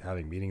started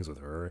having meetings with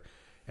her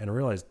and I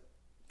realized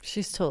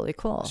she's totally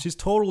cool. She's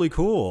totally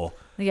cool.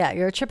 Yeah,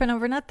 you're tripping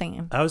over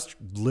nothing. I was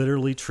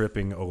literally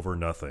tripping over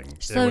nothing.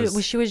 So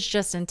she was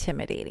just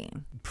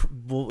intimidating.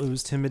 Well, it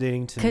was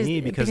intimidating to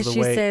me because the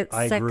way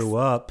I grew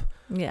up.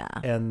 Yeah.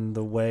 And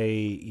the way,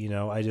 you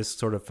know, I just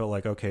sort of felt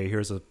like, okay,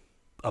 here's a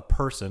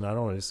person, I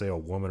don't want to say a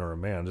woman or a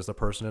man, just a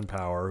person in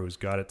power who's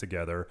got it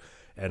together.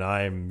 And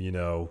I'm, you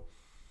know,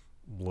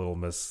 little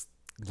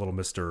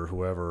Mr.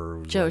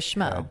 whoever. Joe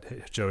Schmo.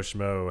 Joe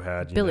Schmo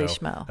had, Billy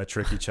Schmo. A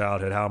tricky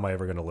childhood. How am I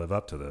ever going to live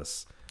up to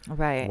this?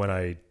 Right. When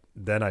I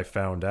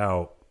found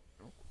out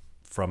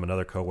from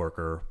another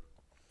coworker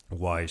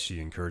why she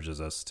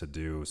encourages us to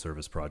do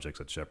service projects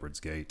at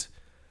Shepherd's Gate.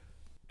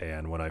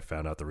 And when I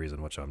found out the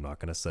reason, which I'm not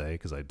going to say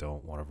because I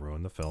don't want to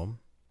ruin the film,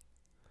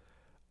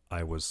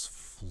 I was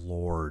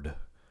floored.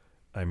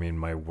 I mean,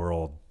 my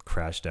world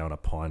crashed down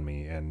upon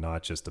me, and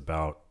not just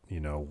about, you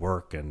know,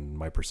 work and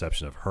my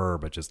perception of her,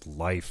 but just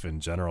life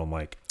in general. I'm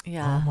like,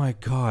 oh my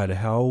God,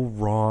 how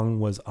wrong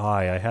was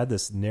I? I had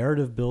this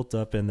narrative built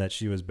up in that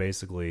she was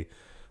basically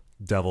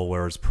Devil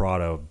Wears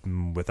Prada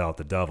without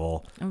the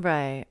devil.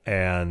 Right.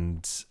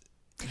 And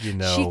you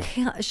know,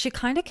 she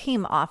kind of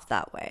came off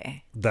that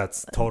way.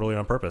 That's totally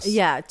on purpose.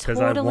 Yeah, because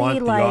totally. I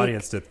want the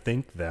audience to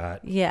think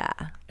that. Yeah.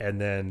 And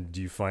then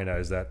do you find out,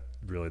 is that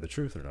really the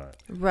truth or not?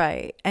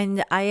 Right.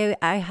 And I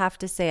have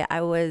to say,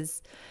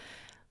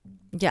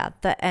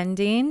 the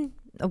ending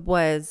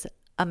was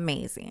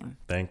amazing.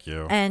 Thank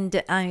you.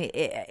 And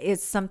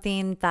it's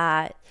something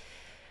that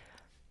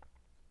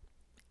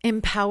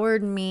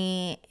empowered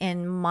me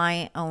in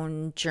my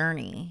own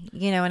journey.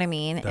 You know what I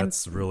mean?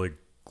 That's really,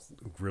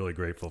 really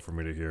grateful for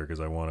me to hear, because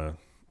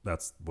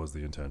that was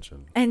the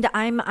intention. And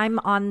I'm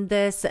on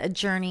this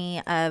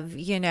journey of,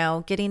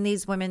 getting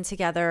these women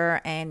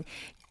together and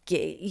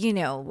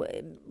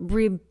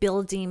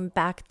rebuilding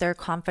back their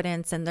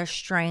confidence and their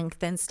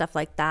strength and stuff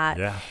like that.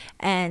 Yeah.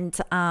 And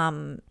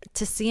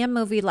to see a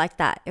movie like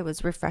that, it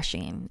was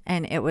refreshing,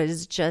 and it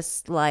was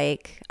just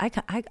like I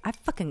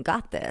fucking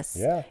got this.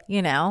 Yeah.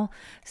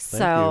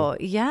 So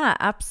yeah,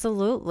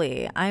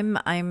 absolutely.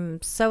 I'm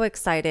so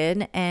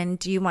excited. And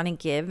do you want to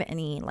give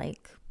any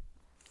like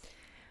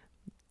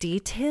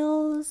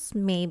details?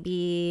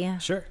 Maybe.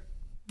 Sure.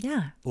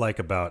 Yeah. Like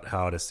about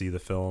how to see the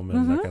film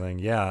and that kind of thing.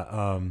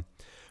 Yeah.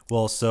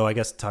 Well, so I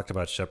guess talked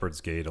about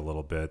Shepherd's Gate a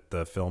little bit.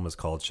 The film is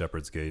called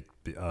Shepherd's Gate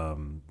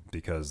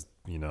because,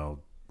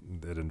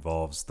 it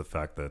involves the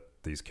fact that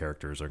these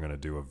characters are going to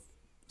do a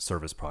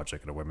service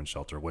project at a women's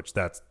shelter, which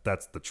that's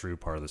the true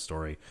part of the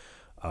story,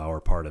 or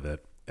part of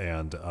it.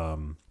 And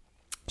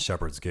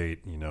Shepherd's Gate,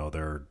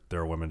 they're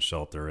a women's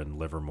shelter in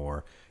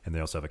Livermore, and they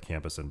also have a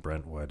campus in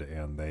Brentwood,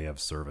 and they have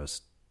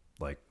serviced,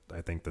 like,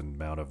 I think the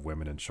amount of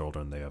women and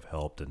children they have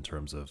helped in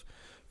terms of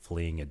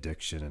fleeing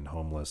addiction and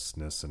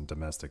homelessness and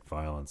domestic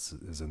violence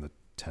is in the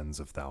tens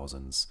of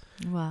thousands.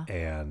 Wow.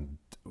 And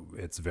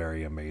it's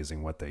very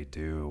amazing what they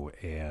do.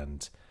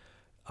 And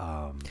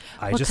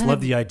I just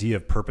love the idea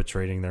of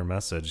perpetrating their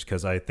message,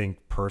 because I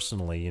think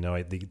personally,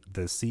 the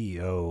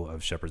CEO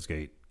of Shepherd's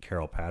Gate,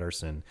 Carol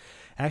Patterson,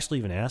 actually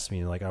even asked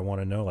me, like, I want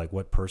to know, like,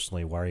 what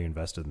personally, why are you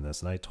invested in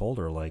this? And I told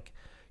her, like,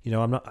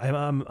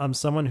 I'm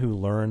someone who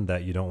learned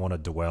that you don't want to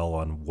dwell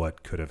on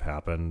what could have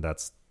happened.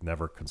 That's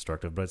never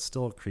constructive, but it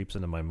still creeps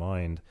into my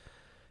mind.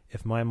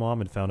 If my mom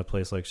had found a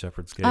place like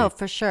Shepherd's Gate, oh,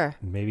 for sure,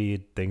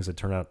 maybe things would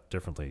turn out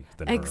differently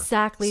than her.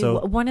 Exactly.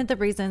 So, one of the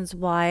reasons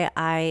why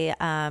I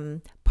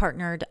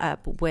partnered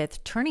up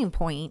with Turning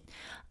Point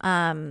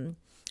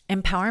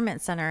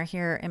Empowerment Center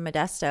here in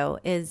Modesto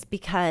is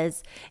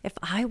because if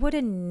I would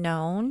have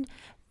known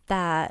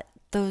that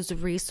those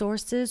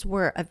resources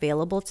were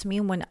available to me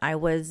when I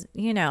was,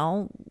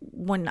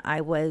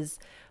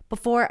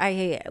 before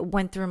I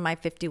went through my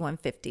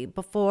 5150,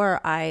 before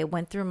I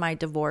went through my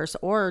divorce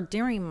or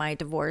during my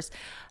divorce,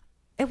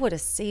 it would have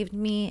saved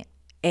me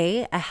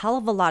a hell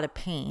of a lot of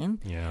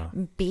pain. Yeah.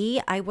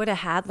 B, I would have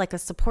had like a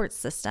support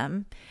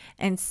system.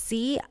 And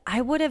C,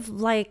 I would have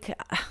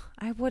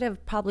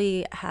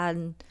probably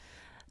had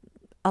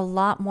a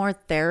lot more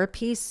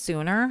therapy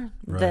sooner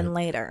than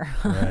later.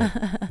 Right.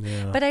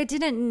 Yeah. But I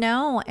didn't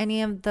know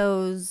any of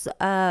those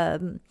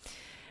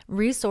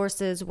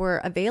resources were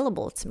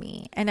available to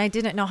me, and I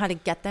didn't know how to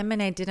get them,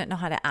 and I didn't know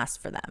how to ask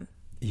for them.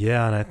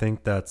 Yeah, and I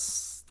think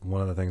that's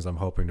one of the things I'm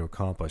hoping to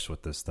accomplish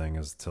with this thing,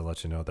 is to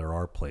let you know there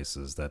are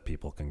places that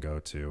people can go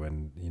to,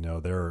 and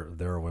there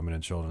are women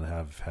and children that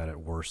have had it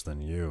worse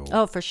than you.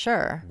 Oh, for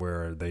sure.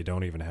 Where they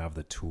don't even have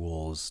the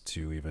tools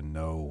to even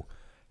know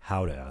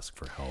how to ask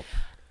for help.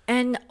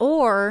 And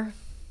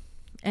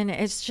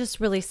it's just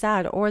really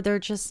sad, or they're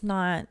just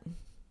not,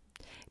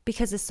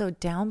 because it's so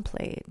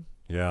downplayed.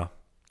 Yeah.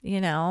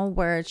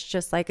 Where it's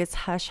just like, it's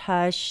hush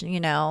hush,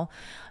 no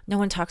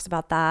one talks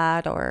about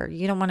that, or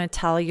you don't want to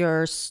tell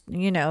you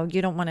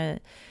don't want to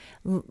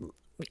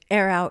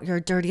air out your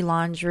dirty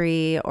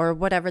laundry or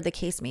whatever the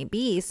case may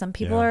be. Some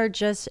people are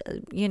just,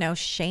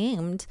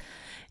 shamed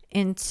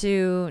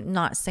into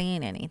not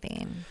saying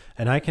anything.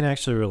 And I can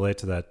actually relate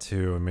to that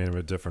too. I mean, in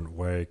a different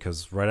way,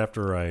 because right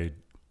after I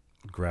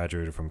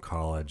graduated from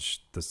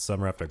college, the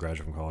summer after I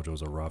graduated from college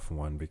was a rough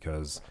one,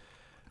 because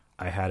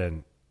I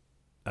hadn't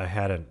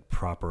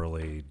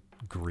properly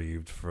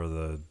grieved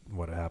for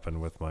what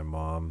happened with my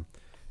mom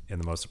in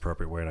the most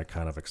appropriate way, and I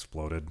kind of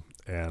exploded,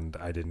 and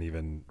I didn't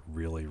even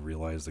really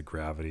realize the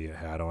gravity it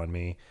had on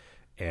me,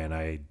 and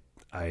I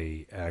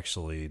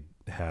actually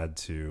had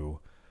to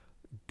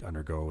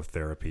undergo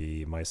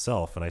therapy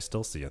myself, and I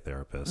still see a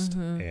therapist.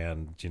 Mm-hmm.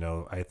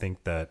 And I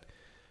think that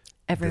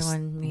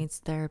everyone needs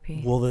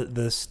therapy. Well,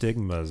 the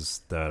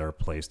stigmas that are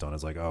placed on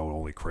is like, oh,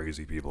 only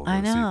crazy people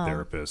go to see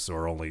therapists,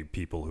 or only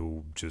people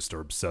who just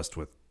are obsessed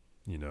with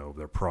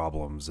their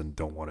problems and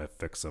don't want to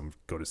fix them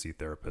go to see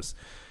therapists.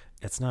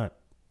 It's not.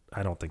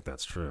 I don't think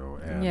that's true.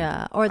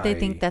 And or they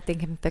think that they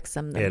can fix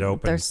them. It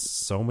opens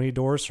so many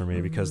doors for me,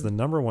 mm-hmm. because the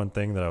number one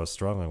thing that I was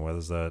struggling with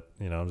is that,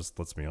 just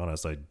let's be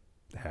honest, I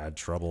had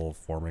trouble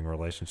forming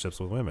relationships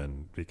with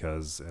women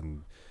because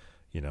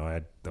I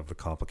had the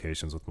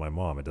complications with my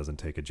mom. It doesn't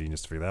take a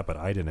genius to figure that, but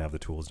I didn't have the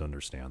tools to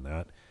understand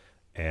that.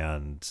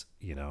 And,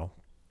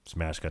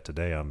 smash cut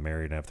today, I'm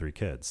married and have 3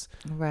 kids.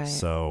 Right.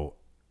 So,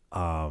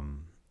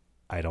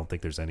 I don't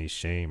think there's any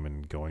shame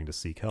in going to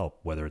seek help,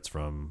 whether it's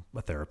from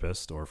a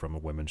therapist or from a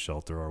women's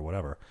shelter or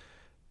whatever.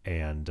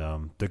 And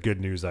the good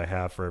news I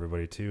have for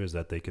everybody too is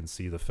that they can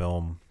see the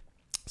film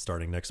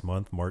starting next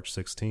month, March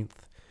 16th,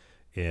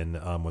 in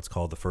what's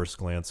called the First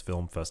Glance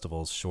Film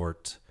Festival's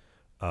short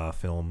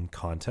film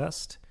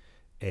contest.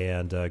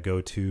 And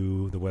go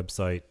to the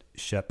website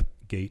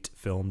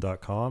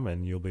shepgatefilm.com,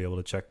 and you'll be able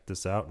to check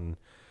this out and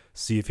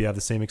see if you have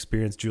the same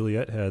experience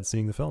Juliet had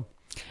seeing the film.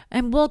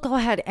 And we'll go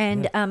ahead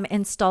and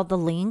install the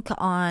link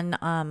on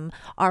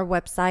our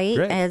website.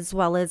 Great. As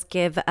well as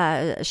give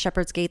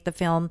Shepherd's Gate the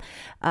film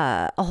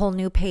a whole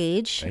new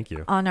page. Thank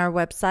you. On our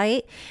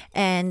website.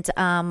 And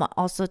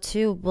also,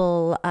 too,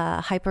 we'll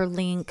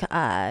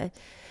hyperlink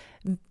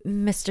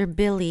Mr.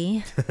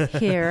 Billy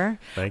here.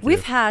 Thank We've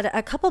you. had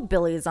a couple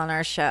Billys on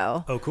our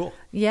show. Oh, cool.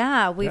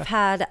 Yeah, we've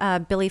had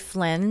Billy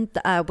Flynn,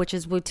 which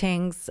is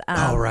Wu-Tang's.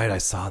 Oh, right. I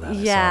saw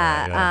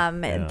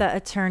that. The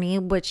attorney,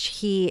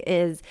 which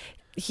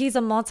he's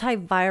a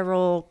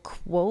multi-viral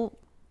quote,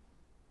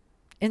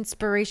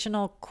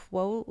 inspirational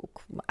quote.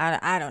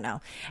 I don't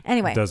know.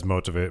 Anyway, does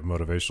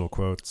motivational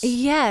quotes.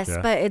 Yes,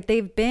 but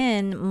they've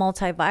been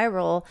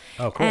multi-viral.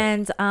 Oh, cool.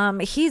 And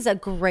he's a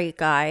great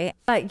guy.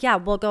 But yeah,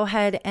 we'll go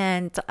ahead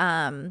and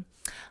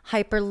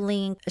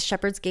hyperlink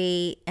Shepherd's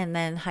Gate, and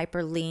then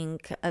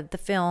hyperlink the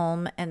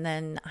film, and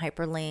then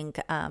hyperlink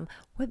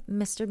what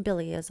Mr.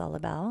 Billy is all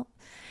about.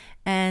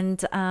 And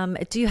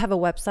do you have a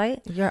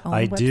website? Your own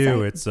website? I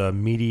do. It's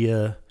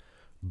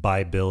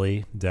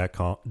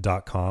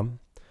mediabybilly.com.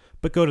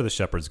 But go to the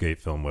Shepherd's Gate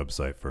film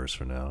website first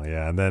for now.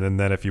 Yeah. And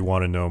then if you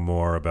want to know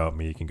more about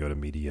me, you can go to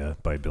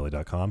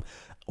mediabybilly.com.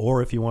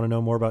 Or if you want to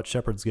know more about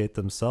Shepherd's Gate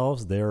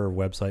themselves, their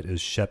website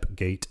is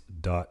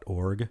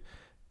shepgate.org.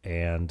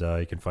 And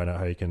you can find out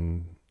how you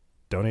can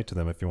donate to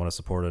them if you want to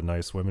support a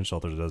nice women's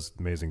shelter that does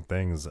amazing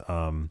things.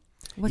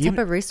 What type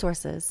of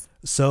resources?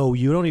 So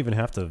you don't even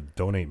have to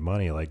donate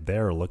money. Like,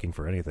 they're looking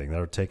for anything.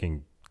 They're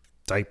taking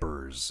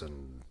diapers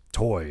and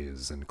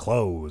toys and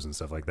clothes and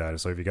stuff like that.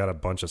 So if you got a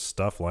bunch of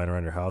stuff lying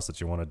around your house that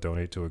you want to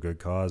donate to a good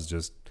cause,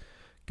 just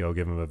go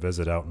give them a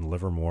visit out in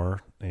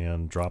Livermore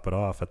and drop it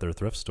off at their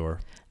thrift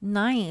store.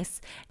 Nice.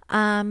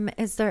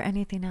 Is there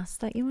anything else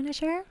that you want to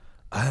share?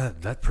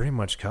 That pretty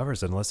much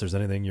covers it, unless there's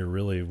anything you're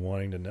really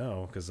wanting to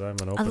know, because I'm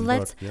an open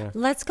book. Yeah.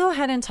 Let's go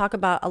ahead and talk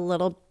about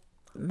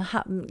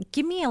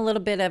give me a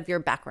little bit of your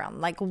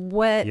background. Like,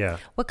 what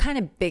kind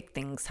of big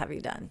things have you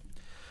done?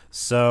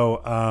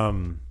 So,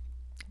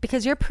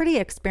 because you're pretty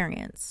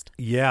experienced.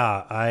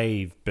 Yeah,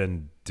 I've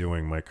been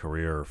doing my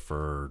career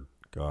for,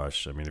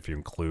 gosh, I mean, if you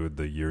include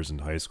the years in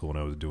high school when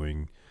I was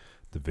doing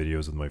the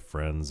videos with my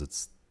friends,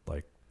 it's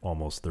like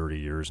almost 30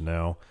 years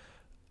now.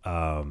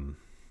 I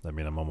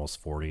mean, I'm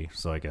almost 40,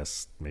 so I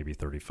guess maybe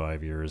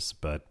 35 years.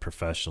 But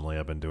professionally,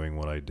 I've been doing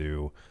what I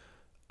do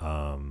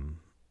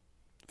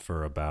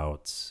for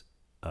about,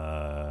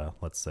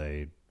 let's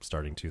say,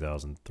 starting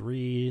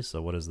 2003.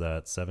 So what is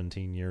that,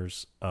 17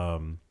 years?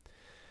 So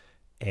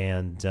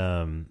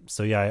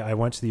yeah, I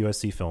went to the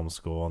USC Film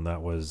School, and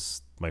that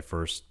was my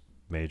first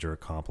major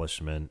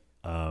accomplishment.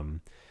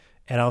 And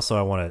also,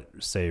 I want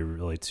to say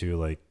really too,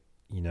 like,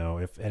 you know,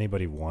 if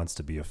anybody wants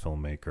to be a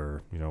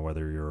filmmaker, you know,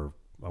 whether you're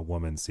a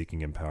woman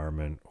seeking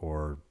empowerment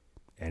or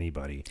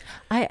anybody.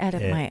 I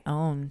edit my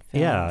own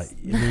films.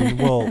 Yeah. I mean,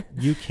 well,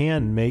 you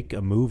can make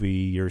a movie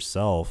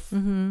yourself,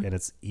 and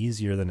it's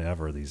easier than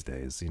ever these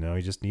days. You know,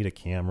 you just need a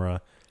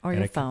camera or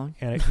your phone,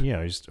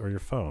 or your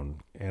phone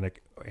and a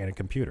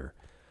computer,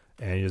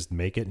 and you just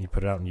make it and you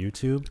put it out on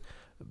YouTube.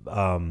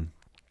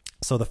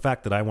 So the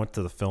fact that I went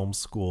to the film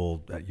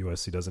school at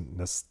USC doesn't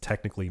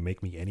technically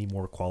make me any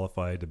more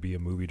qualified to be a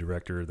movie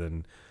director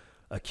than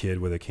a kid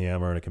with a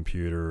camera and a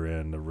computer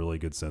and a really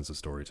good sense of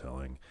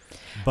storytelling.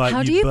 But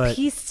how do you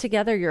piece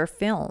together your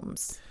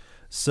films?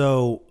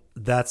 So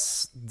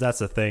that's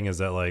the thing, is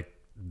that, like,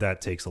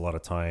 that takes a lot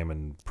of time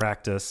and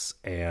practice,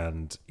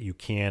 and you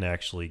can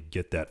actually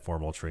get that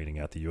formal training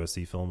at the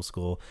USC Film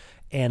School,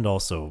 and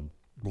also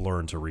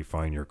learn to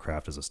refine your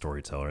craft as a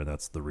storyteller. And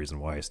that's the reason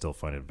why I still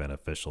find it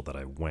beneficial that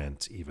I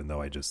went, even though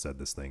I just said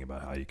this thing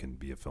about how you can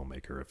be a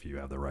filmmaker if you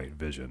have the right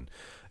vision,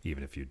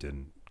 even if you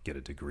didn't get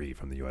a degree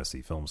from the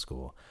USC Film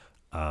School.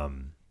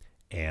 The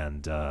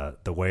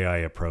way I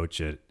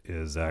approach it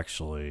is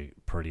actually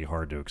pretty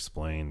hard to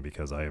explain,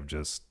 because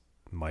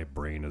my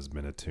brain has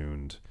been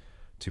attuned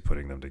to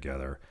putting them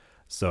together.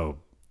 So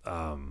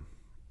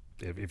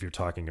if you're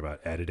talking about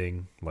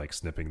editing, like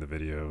snipping the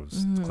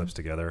videos, clips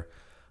together,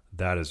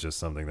 that is just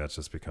something that's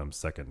just become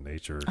second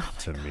nature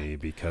to me,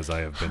 because I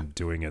have been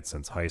doing it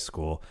since high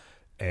school.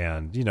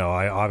 And, you know,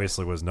 I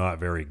obviously was not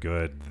very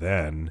good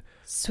then.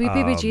 Sweet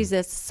baby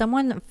Jesus.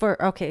 For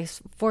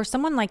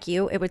someone like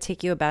you, it would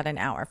take you about an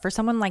hour. For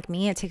someone like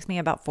me, it takes me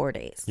about 4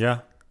 days. Yeah.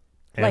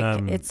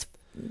 And it's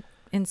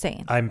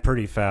insane. I'm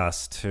pretty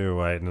fast too.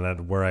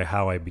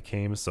 How I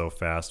became so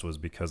fast was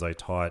because I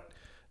taught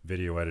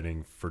video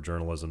editing for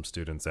journalism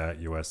students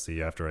at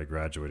USC after I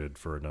graduated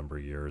for a number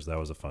of years. That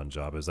was a fun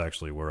job. It was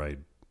actually where I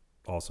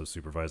also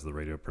supervised the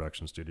radio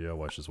production studio,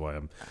 which is why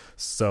I'm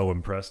so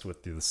impressed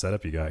with the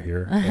setup you got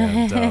here.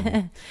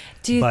 And,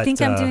 do you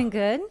think I'm doing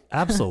good?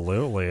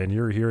 Absolutely. And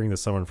you're hearing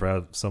this someone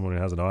who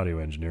has an audio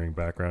engineering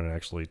background and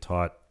actually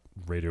taught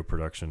radio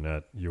production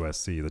at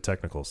USC, the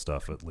technical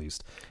stuff at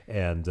least.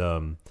 And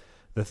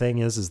the thing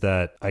is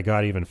that I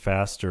got even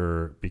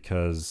faster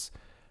because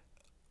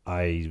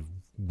I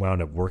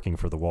wound up working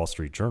for the Wall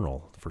Street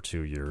Journal for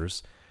 2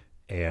 years,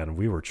 and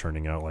we were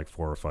churning out like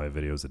 4 or 5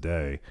 videos a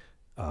day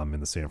in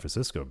the San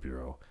Francisco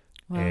bureau.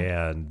 Wow.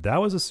 And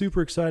that was a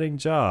super exciting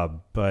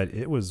job, but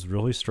it was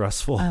really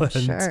stressful. I'm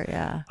sure,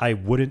 yeah. I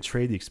wouldn't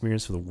trade the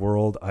experience for the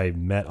world. I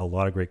met a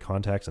lot of great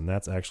contacts, and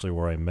that's actually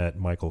where I met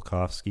Michael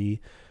Kofsky,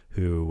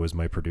 who was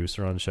my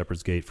producer on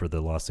Shepherd's Gate for the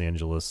Los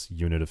Angeles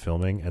unit of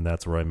filming. And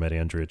that's where I met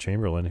Andrea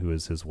Chamberlain, who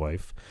is his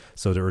wife.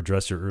 So to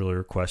address your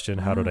earlier question,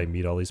 how did I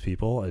meet all these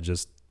people?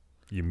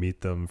 You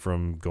meet them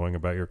from going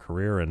about your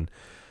career. And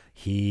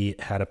he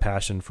had a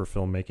passion for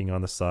filmmaking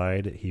on the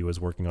side. He was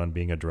working on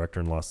being a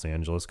director in Los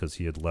Angeles because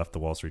he had left the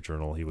Wall Street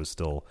Journal. He was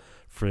still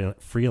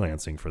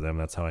freelancing for them.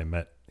 That's how I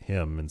met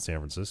him in San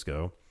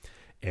Francisco.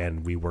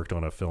 And we worked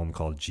on a film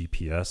called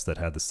GPS that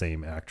had the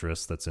same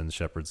actress that's in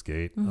Shepherd's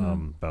Gate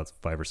about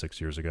 5 or 6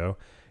 years ago.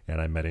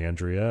 And I met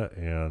Andrea,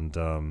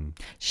 and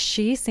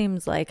she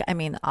seems like, I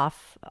mean,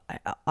 off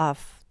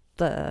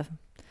the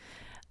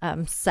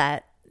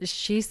set,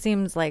 she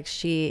seems like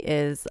she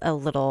is a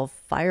little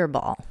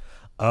fireball.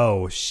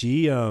 Oh,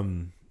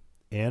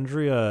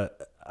 Andrea,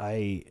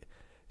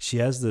 she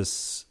has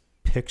this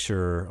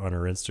picture on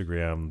her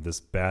Instagram, this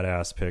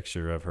badass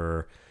picture of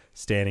her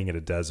standing in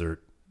a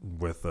desert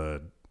with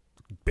a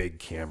big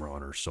camera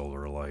on her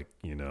shoulder, like,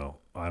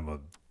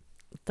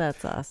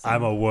 that's awesome.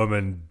 I'm a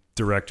woman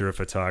director of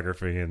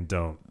photography, and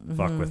don't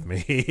fuck with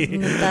me.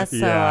 That's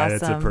so awesome.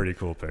 It's a pretty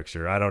cool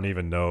picture. I don't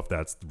even know if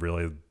that's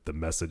really the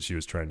message she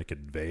was trying to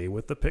convey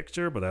with the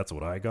picture, but that's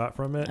what I got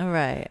from it.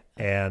 Right.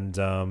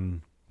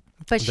 And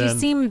but she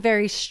seemed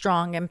very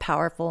strong and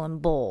powerful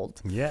and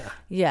bold. Yeah.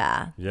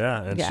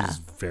 And she's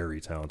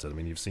very talented. I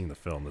mean, you've seen the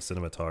film. The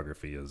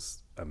cinematography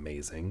is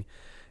amazing.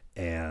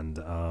 And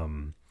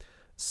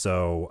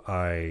so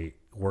I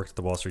worked at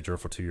the Wall Street Journal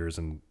for 2 years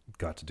and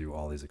got to do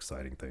all these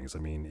exciting things. I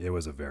mean, it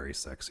was a very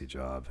sexy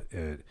job.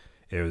 It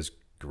was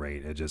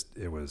great.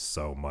 It was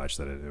so much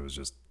that it was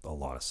just a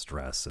lot of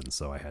stress. And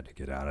so I had to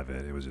get out of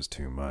it. It was just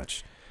too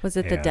much. Was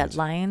it the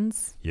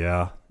deadlines?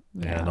 Yeah.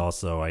 And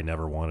also I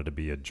never wanted to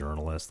be a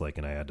journalist,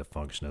 and I had to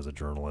function as a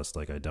journalist.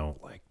 I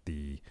don't like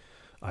the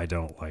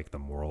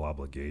moral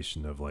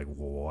obligation of well,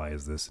 why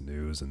is this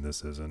news and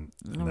this isn't,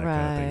 and that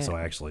kind of thing. So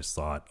I actually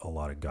sought a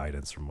lot of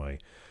guidance from my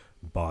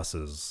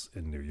bosses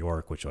in New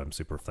York, which I'm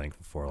super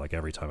thankful for.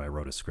 Every time I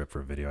wrote a script for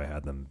a video, I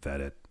had them vet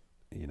it,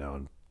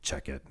 and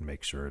check it and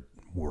make sure it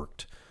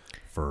worked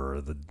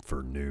for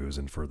news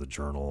and for the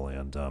journal.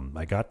 And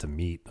I got to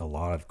meet a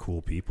lot of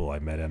cool people. I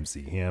met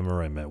MC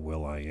Hammer. I met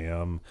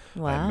Will.i.am.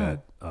 Wow. I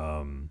met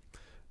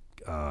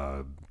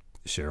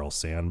Sheryl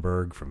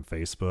Sandberg from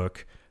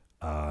Facebook.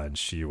 And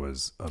she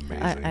was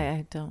amazing.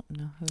 I don't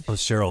know who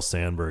Sheryl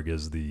Sandberg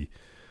is the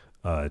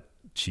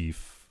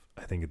chief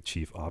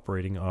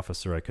operating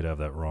officer. I could have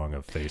that wrong,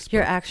 of Facebook.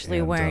 You're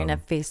actually wearing a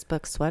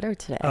Facebook sweater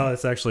today. Oh,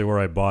 that's actually where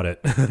I bought it.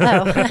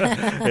 Oh.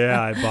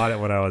 Yeah, I bought it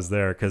when I was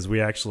there because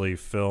we actually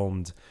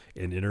filmed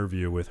an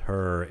interview with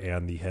her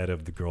and the head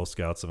of the Girl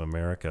Scouts of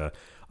America.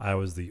 I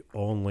was the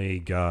only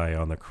guy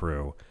on the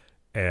crew.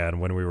 And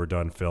when we were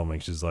done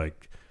filming,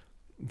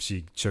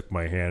 she shook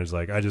my hand. It's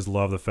I just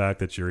love the fact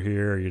that you're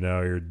here.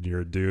 You're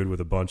a dude with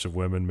a bunch of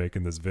women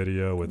making this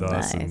video with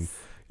us, and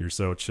you're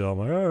so chill. I'm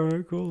like, all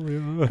right, cool.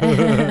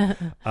 Yeah.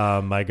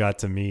 I got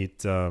to meet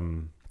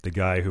the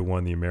guy who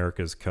won the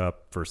America's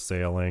Cup for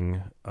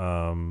sailing.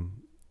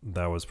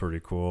 That was pretty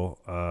cool.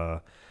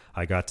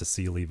 I got to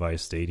see Levi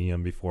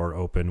Stadium before it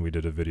opened. We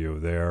did a video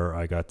there.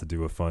 I got to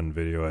do a fun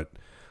video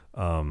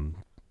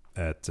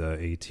at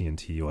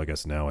AT&T. Well, I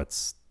guess now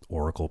it's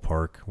Oracle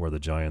Park, where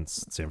the San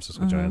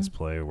Francisco Giants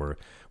play, where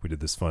we did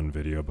this fun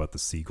video about the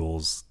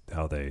Seagulls,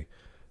 how they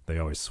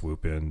always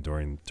swoop in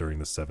during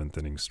the 7th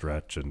inning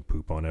stretch and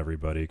poop on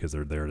everybody because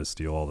they're there to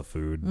steal all the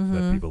food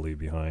that people leave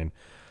behind.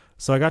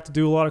 So I got to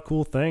do a lot of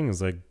cool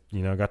things. I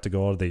got to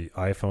go to the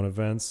iPhone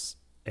events,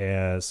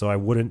 and so I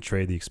wouldn't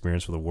trade the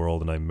experience for the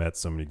world. And I met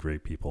so many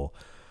great people.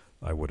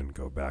 I wouldn't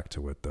go back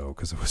to it though,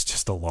 because it was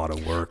just a lot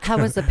of work. How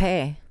was the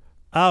pay?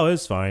 Oh, it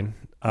was fine.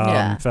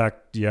 In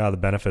fact, the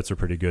benefits are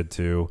pretty good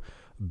too.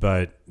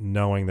 But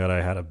knowing that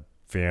I had a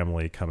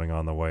family coming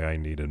on the way, I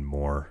needed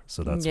more.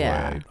 So that's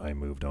why I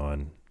moved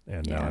on.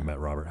 And now I met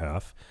Robert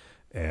Half.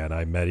 And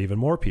I met even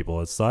more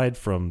people. Aside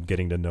from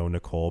getting to know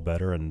Nicole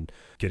better and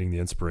getting the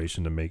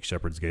inspiration to make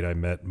Shepherd's Gate, I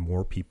met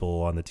more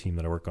people on the team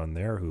that I work on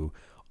there who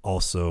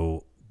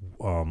also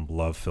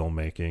love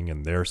filmmaking,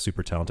 and they're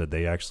super talented.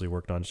 They actually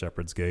worked on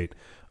Shepherd's Gate.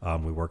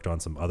 We worked on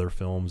some other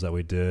films that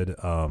we did.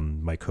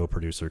 My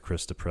co-producer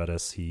Chris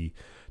DePretis, he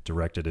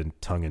directed a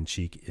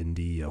tongue-in-cheek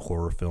indie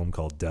horror film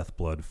called Death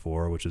Blood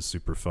 4, which is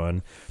super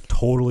fun.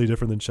 Totally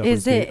different than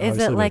Shepherd's Gate.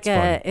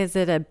 Is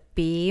it a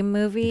B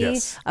movie?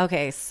 Yes.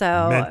 Okay,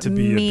 so meant to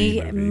be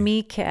a B movie.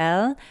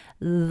 Mikael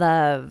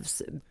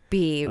loves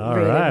B All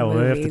right, well,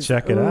 we have to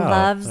check it out.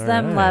 Loves All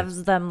them, right.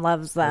 loves them,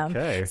 loves them.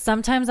 Okay.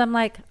 Sometimes I'm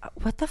like,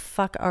 what the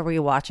fuck are we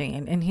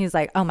watching? And he's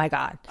like, oh my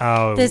God,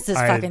 Oh, this is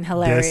fucking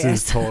hilarious.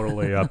 This is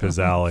totally up his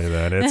alley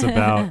then. It's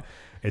about,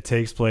 it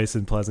takes place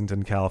in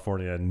Pleasanton,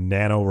 California. A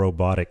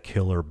nanorobotic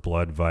killer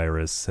blood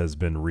virus has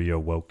been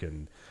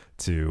reawoken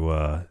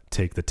to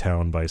take the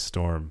town by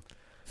storm.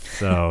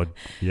 So,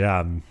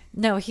 yeah.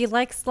 No, he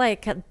likes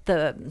like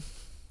the...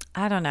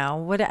 I don't know.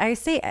 What I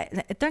say?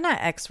 They're not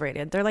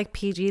X-rated. They're like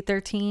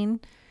PG-13,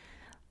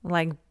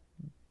 like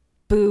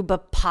boob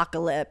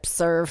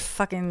apocalypse or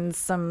fucking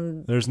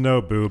some. There's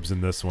no boobs in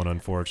this one,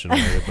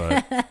 unfortunately,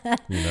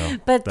 but you know.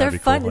 But they're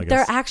fun. Cool,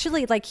 they're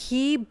actually like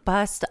he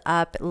bust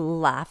up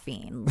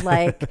laughing.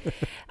 Like,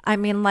 I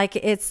mean, like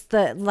it's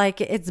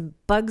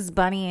Bugs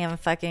Bunny and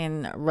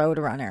fucking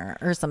Roadrunner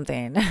or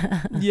something.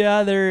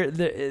 Yeah,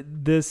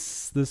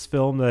 this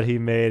film that he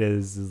made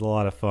is a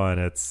lot of fun.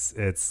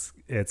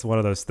 It's one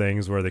of those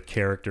things where the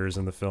characters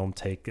in the film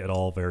take it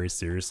all very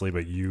seriously,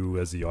 but you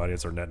as the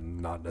audience are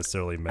not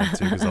necessarily meant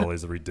to, because all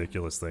these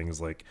ridiculous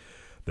things like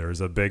there's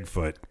a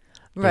Bigfoot,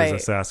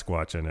 there's a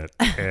Sasquatch in it.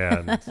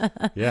 And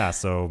yeah,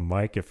 so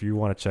Mike, if you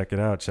want to check it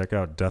out, check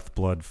out Death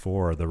Blood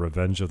 4, The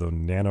Revenge of the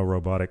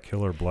Nanorobotic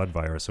Killer Blood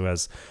Virus, who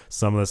has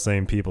some of the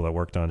same people that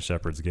worked on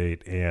Shepherd's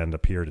Gate and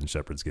appeared in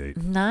Shepherd's Gate.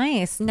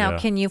 Nice. Now,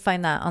 Can you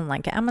find that on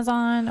like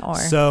Amazon or?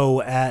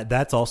 So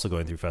that's also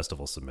going through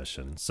festival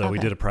submission. So we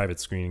did a private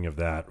screening of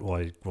that.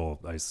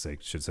 I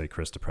should say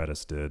Chris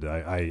DePrettis did.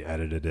 I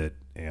edited it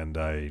and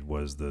I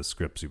was the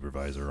script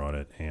supervisor on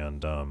it.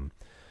 And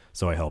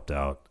so I helped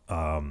out.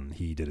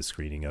 He did a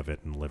screening of it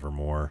in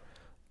Livermore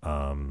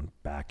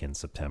back in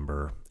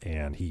September,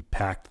 and he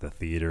packed the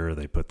theater.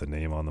 They put the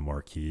name on the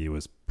marquee. It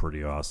was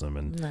pretty awesome,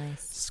 and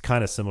it's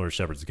kind of similar to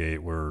Shepherd's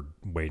Gate. We're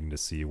waiting to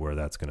see where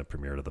that's going to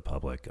premiere to the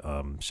public.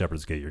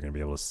 Shepherd's Gate you're going to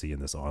be able to see in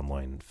this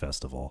online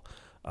festival.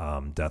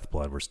 Death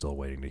Blood, we're still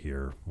waiting to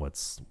hear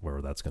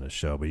where that's going to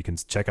show, but you can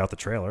check out the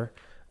trailer.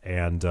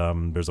 And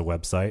there's a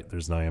website,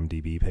 there's an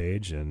IMDb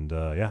page, and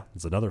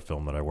it's another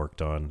film that I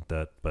worked on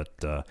but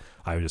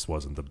I just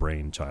wasn't the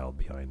brainchild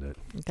behind it.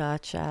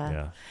 Gotcha.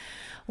 Yeah.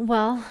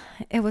 Well,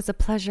 it was a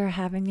pleasure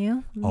having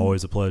you.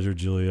 Always a pleasure,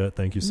 Juliet.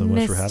 Thank you so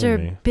much for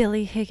having me. Mr.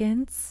 Billy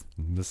Higgins.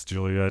 Miss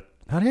Juliet.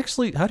 How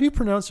do you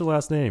pronounce your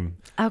last name?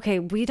 Okay,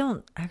 we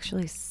don't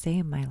actually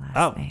say my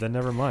last name. Oh, then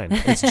never mind.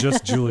 It's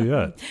just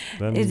Juliet.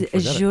 Then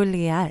it's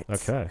Juliet.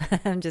 Okay.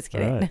 I'm just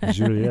kidding. All right.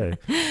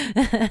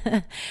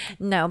 Juliet.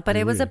 No, but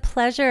it was a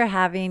pleasure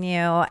having you,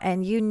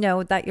 and you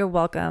know that you're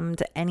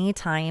welcomed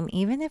anytime,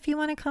 even if you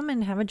want to come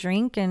and have a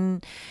drink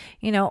and,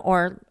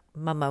 or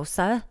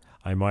mimosa.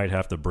 I might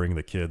have to bring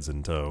the kids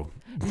in tow.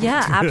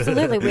 Yeah,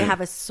 absolutely. We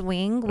have a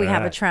swing. We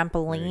have a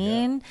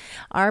trampoline.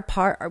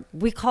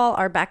 We call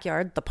our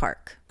backyard the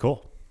park.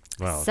 Cool.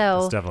 Wow. So,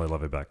 it's definitely a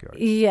lovely backyard.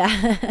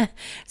 Yeah.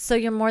 So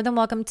you're more than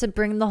welcome to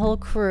bring the whole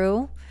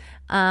crew.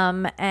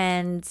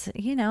 And,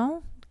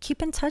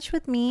 keep in touch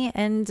with me.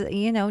 And,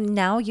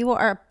 now you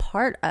are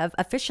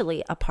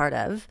officially a part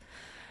of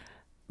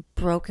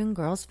Broken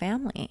Girls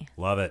family.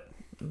 Love it.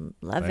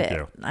 Love Thank it.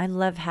 you. I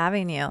love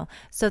having you.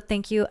 So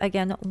thank you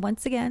again,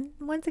 once again.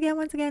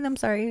 I'm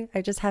sorry.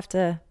 I just have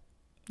to,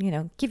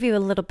 give you a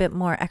little bit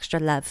more extra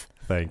love.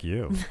 Thank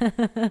you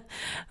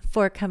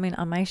for coming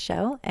on my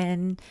show.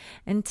 And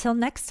until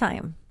next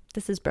time,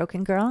 this is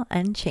Broken Girl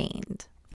Unchained.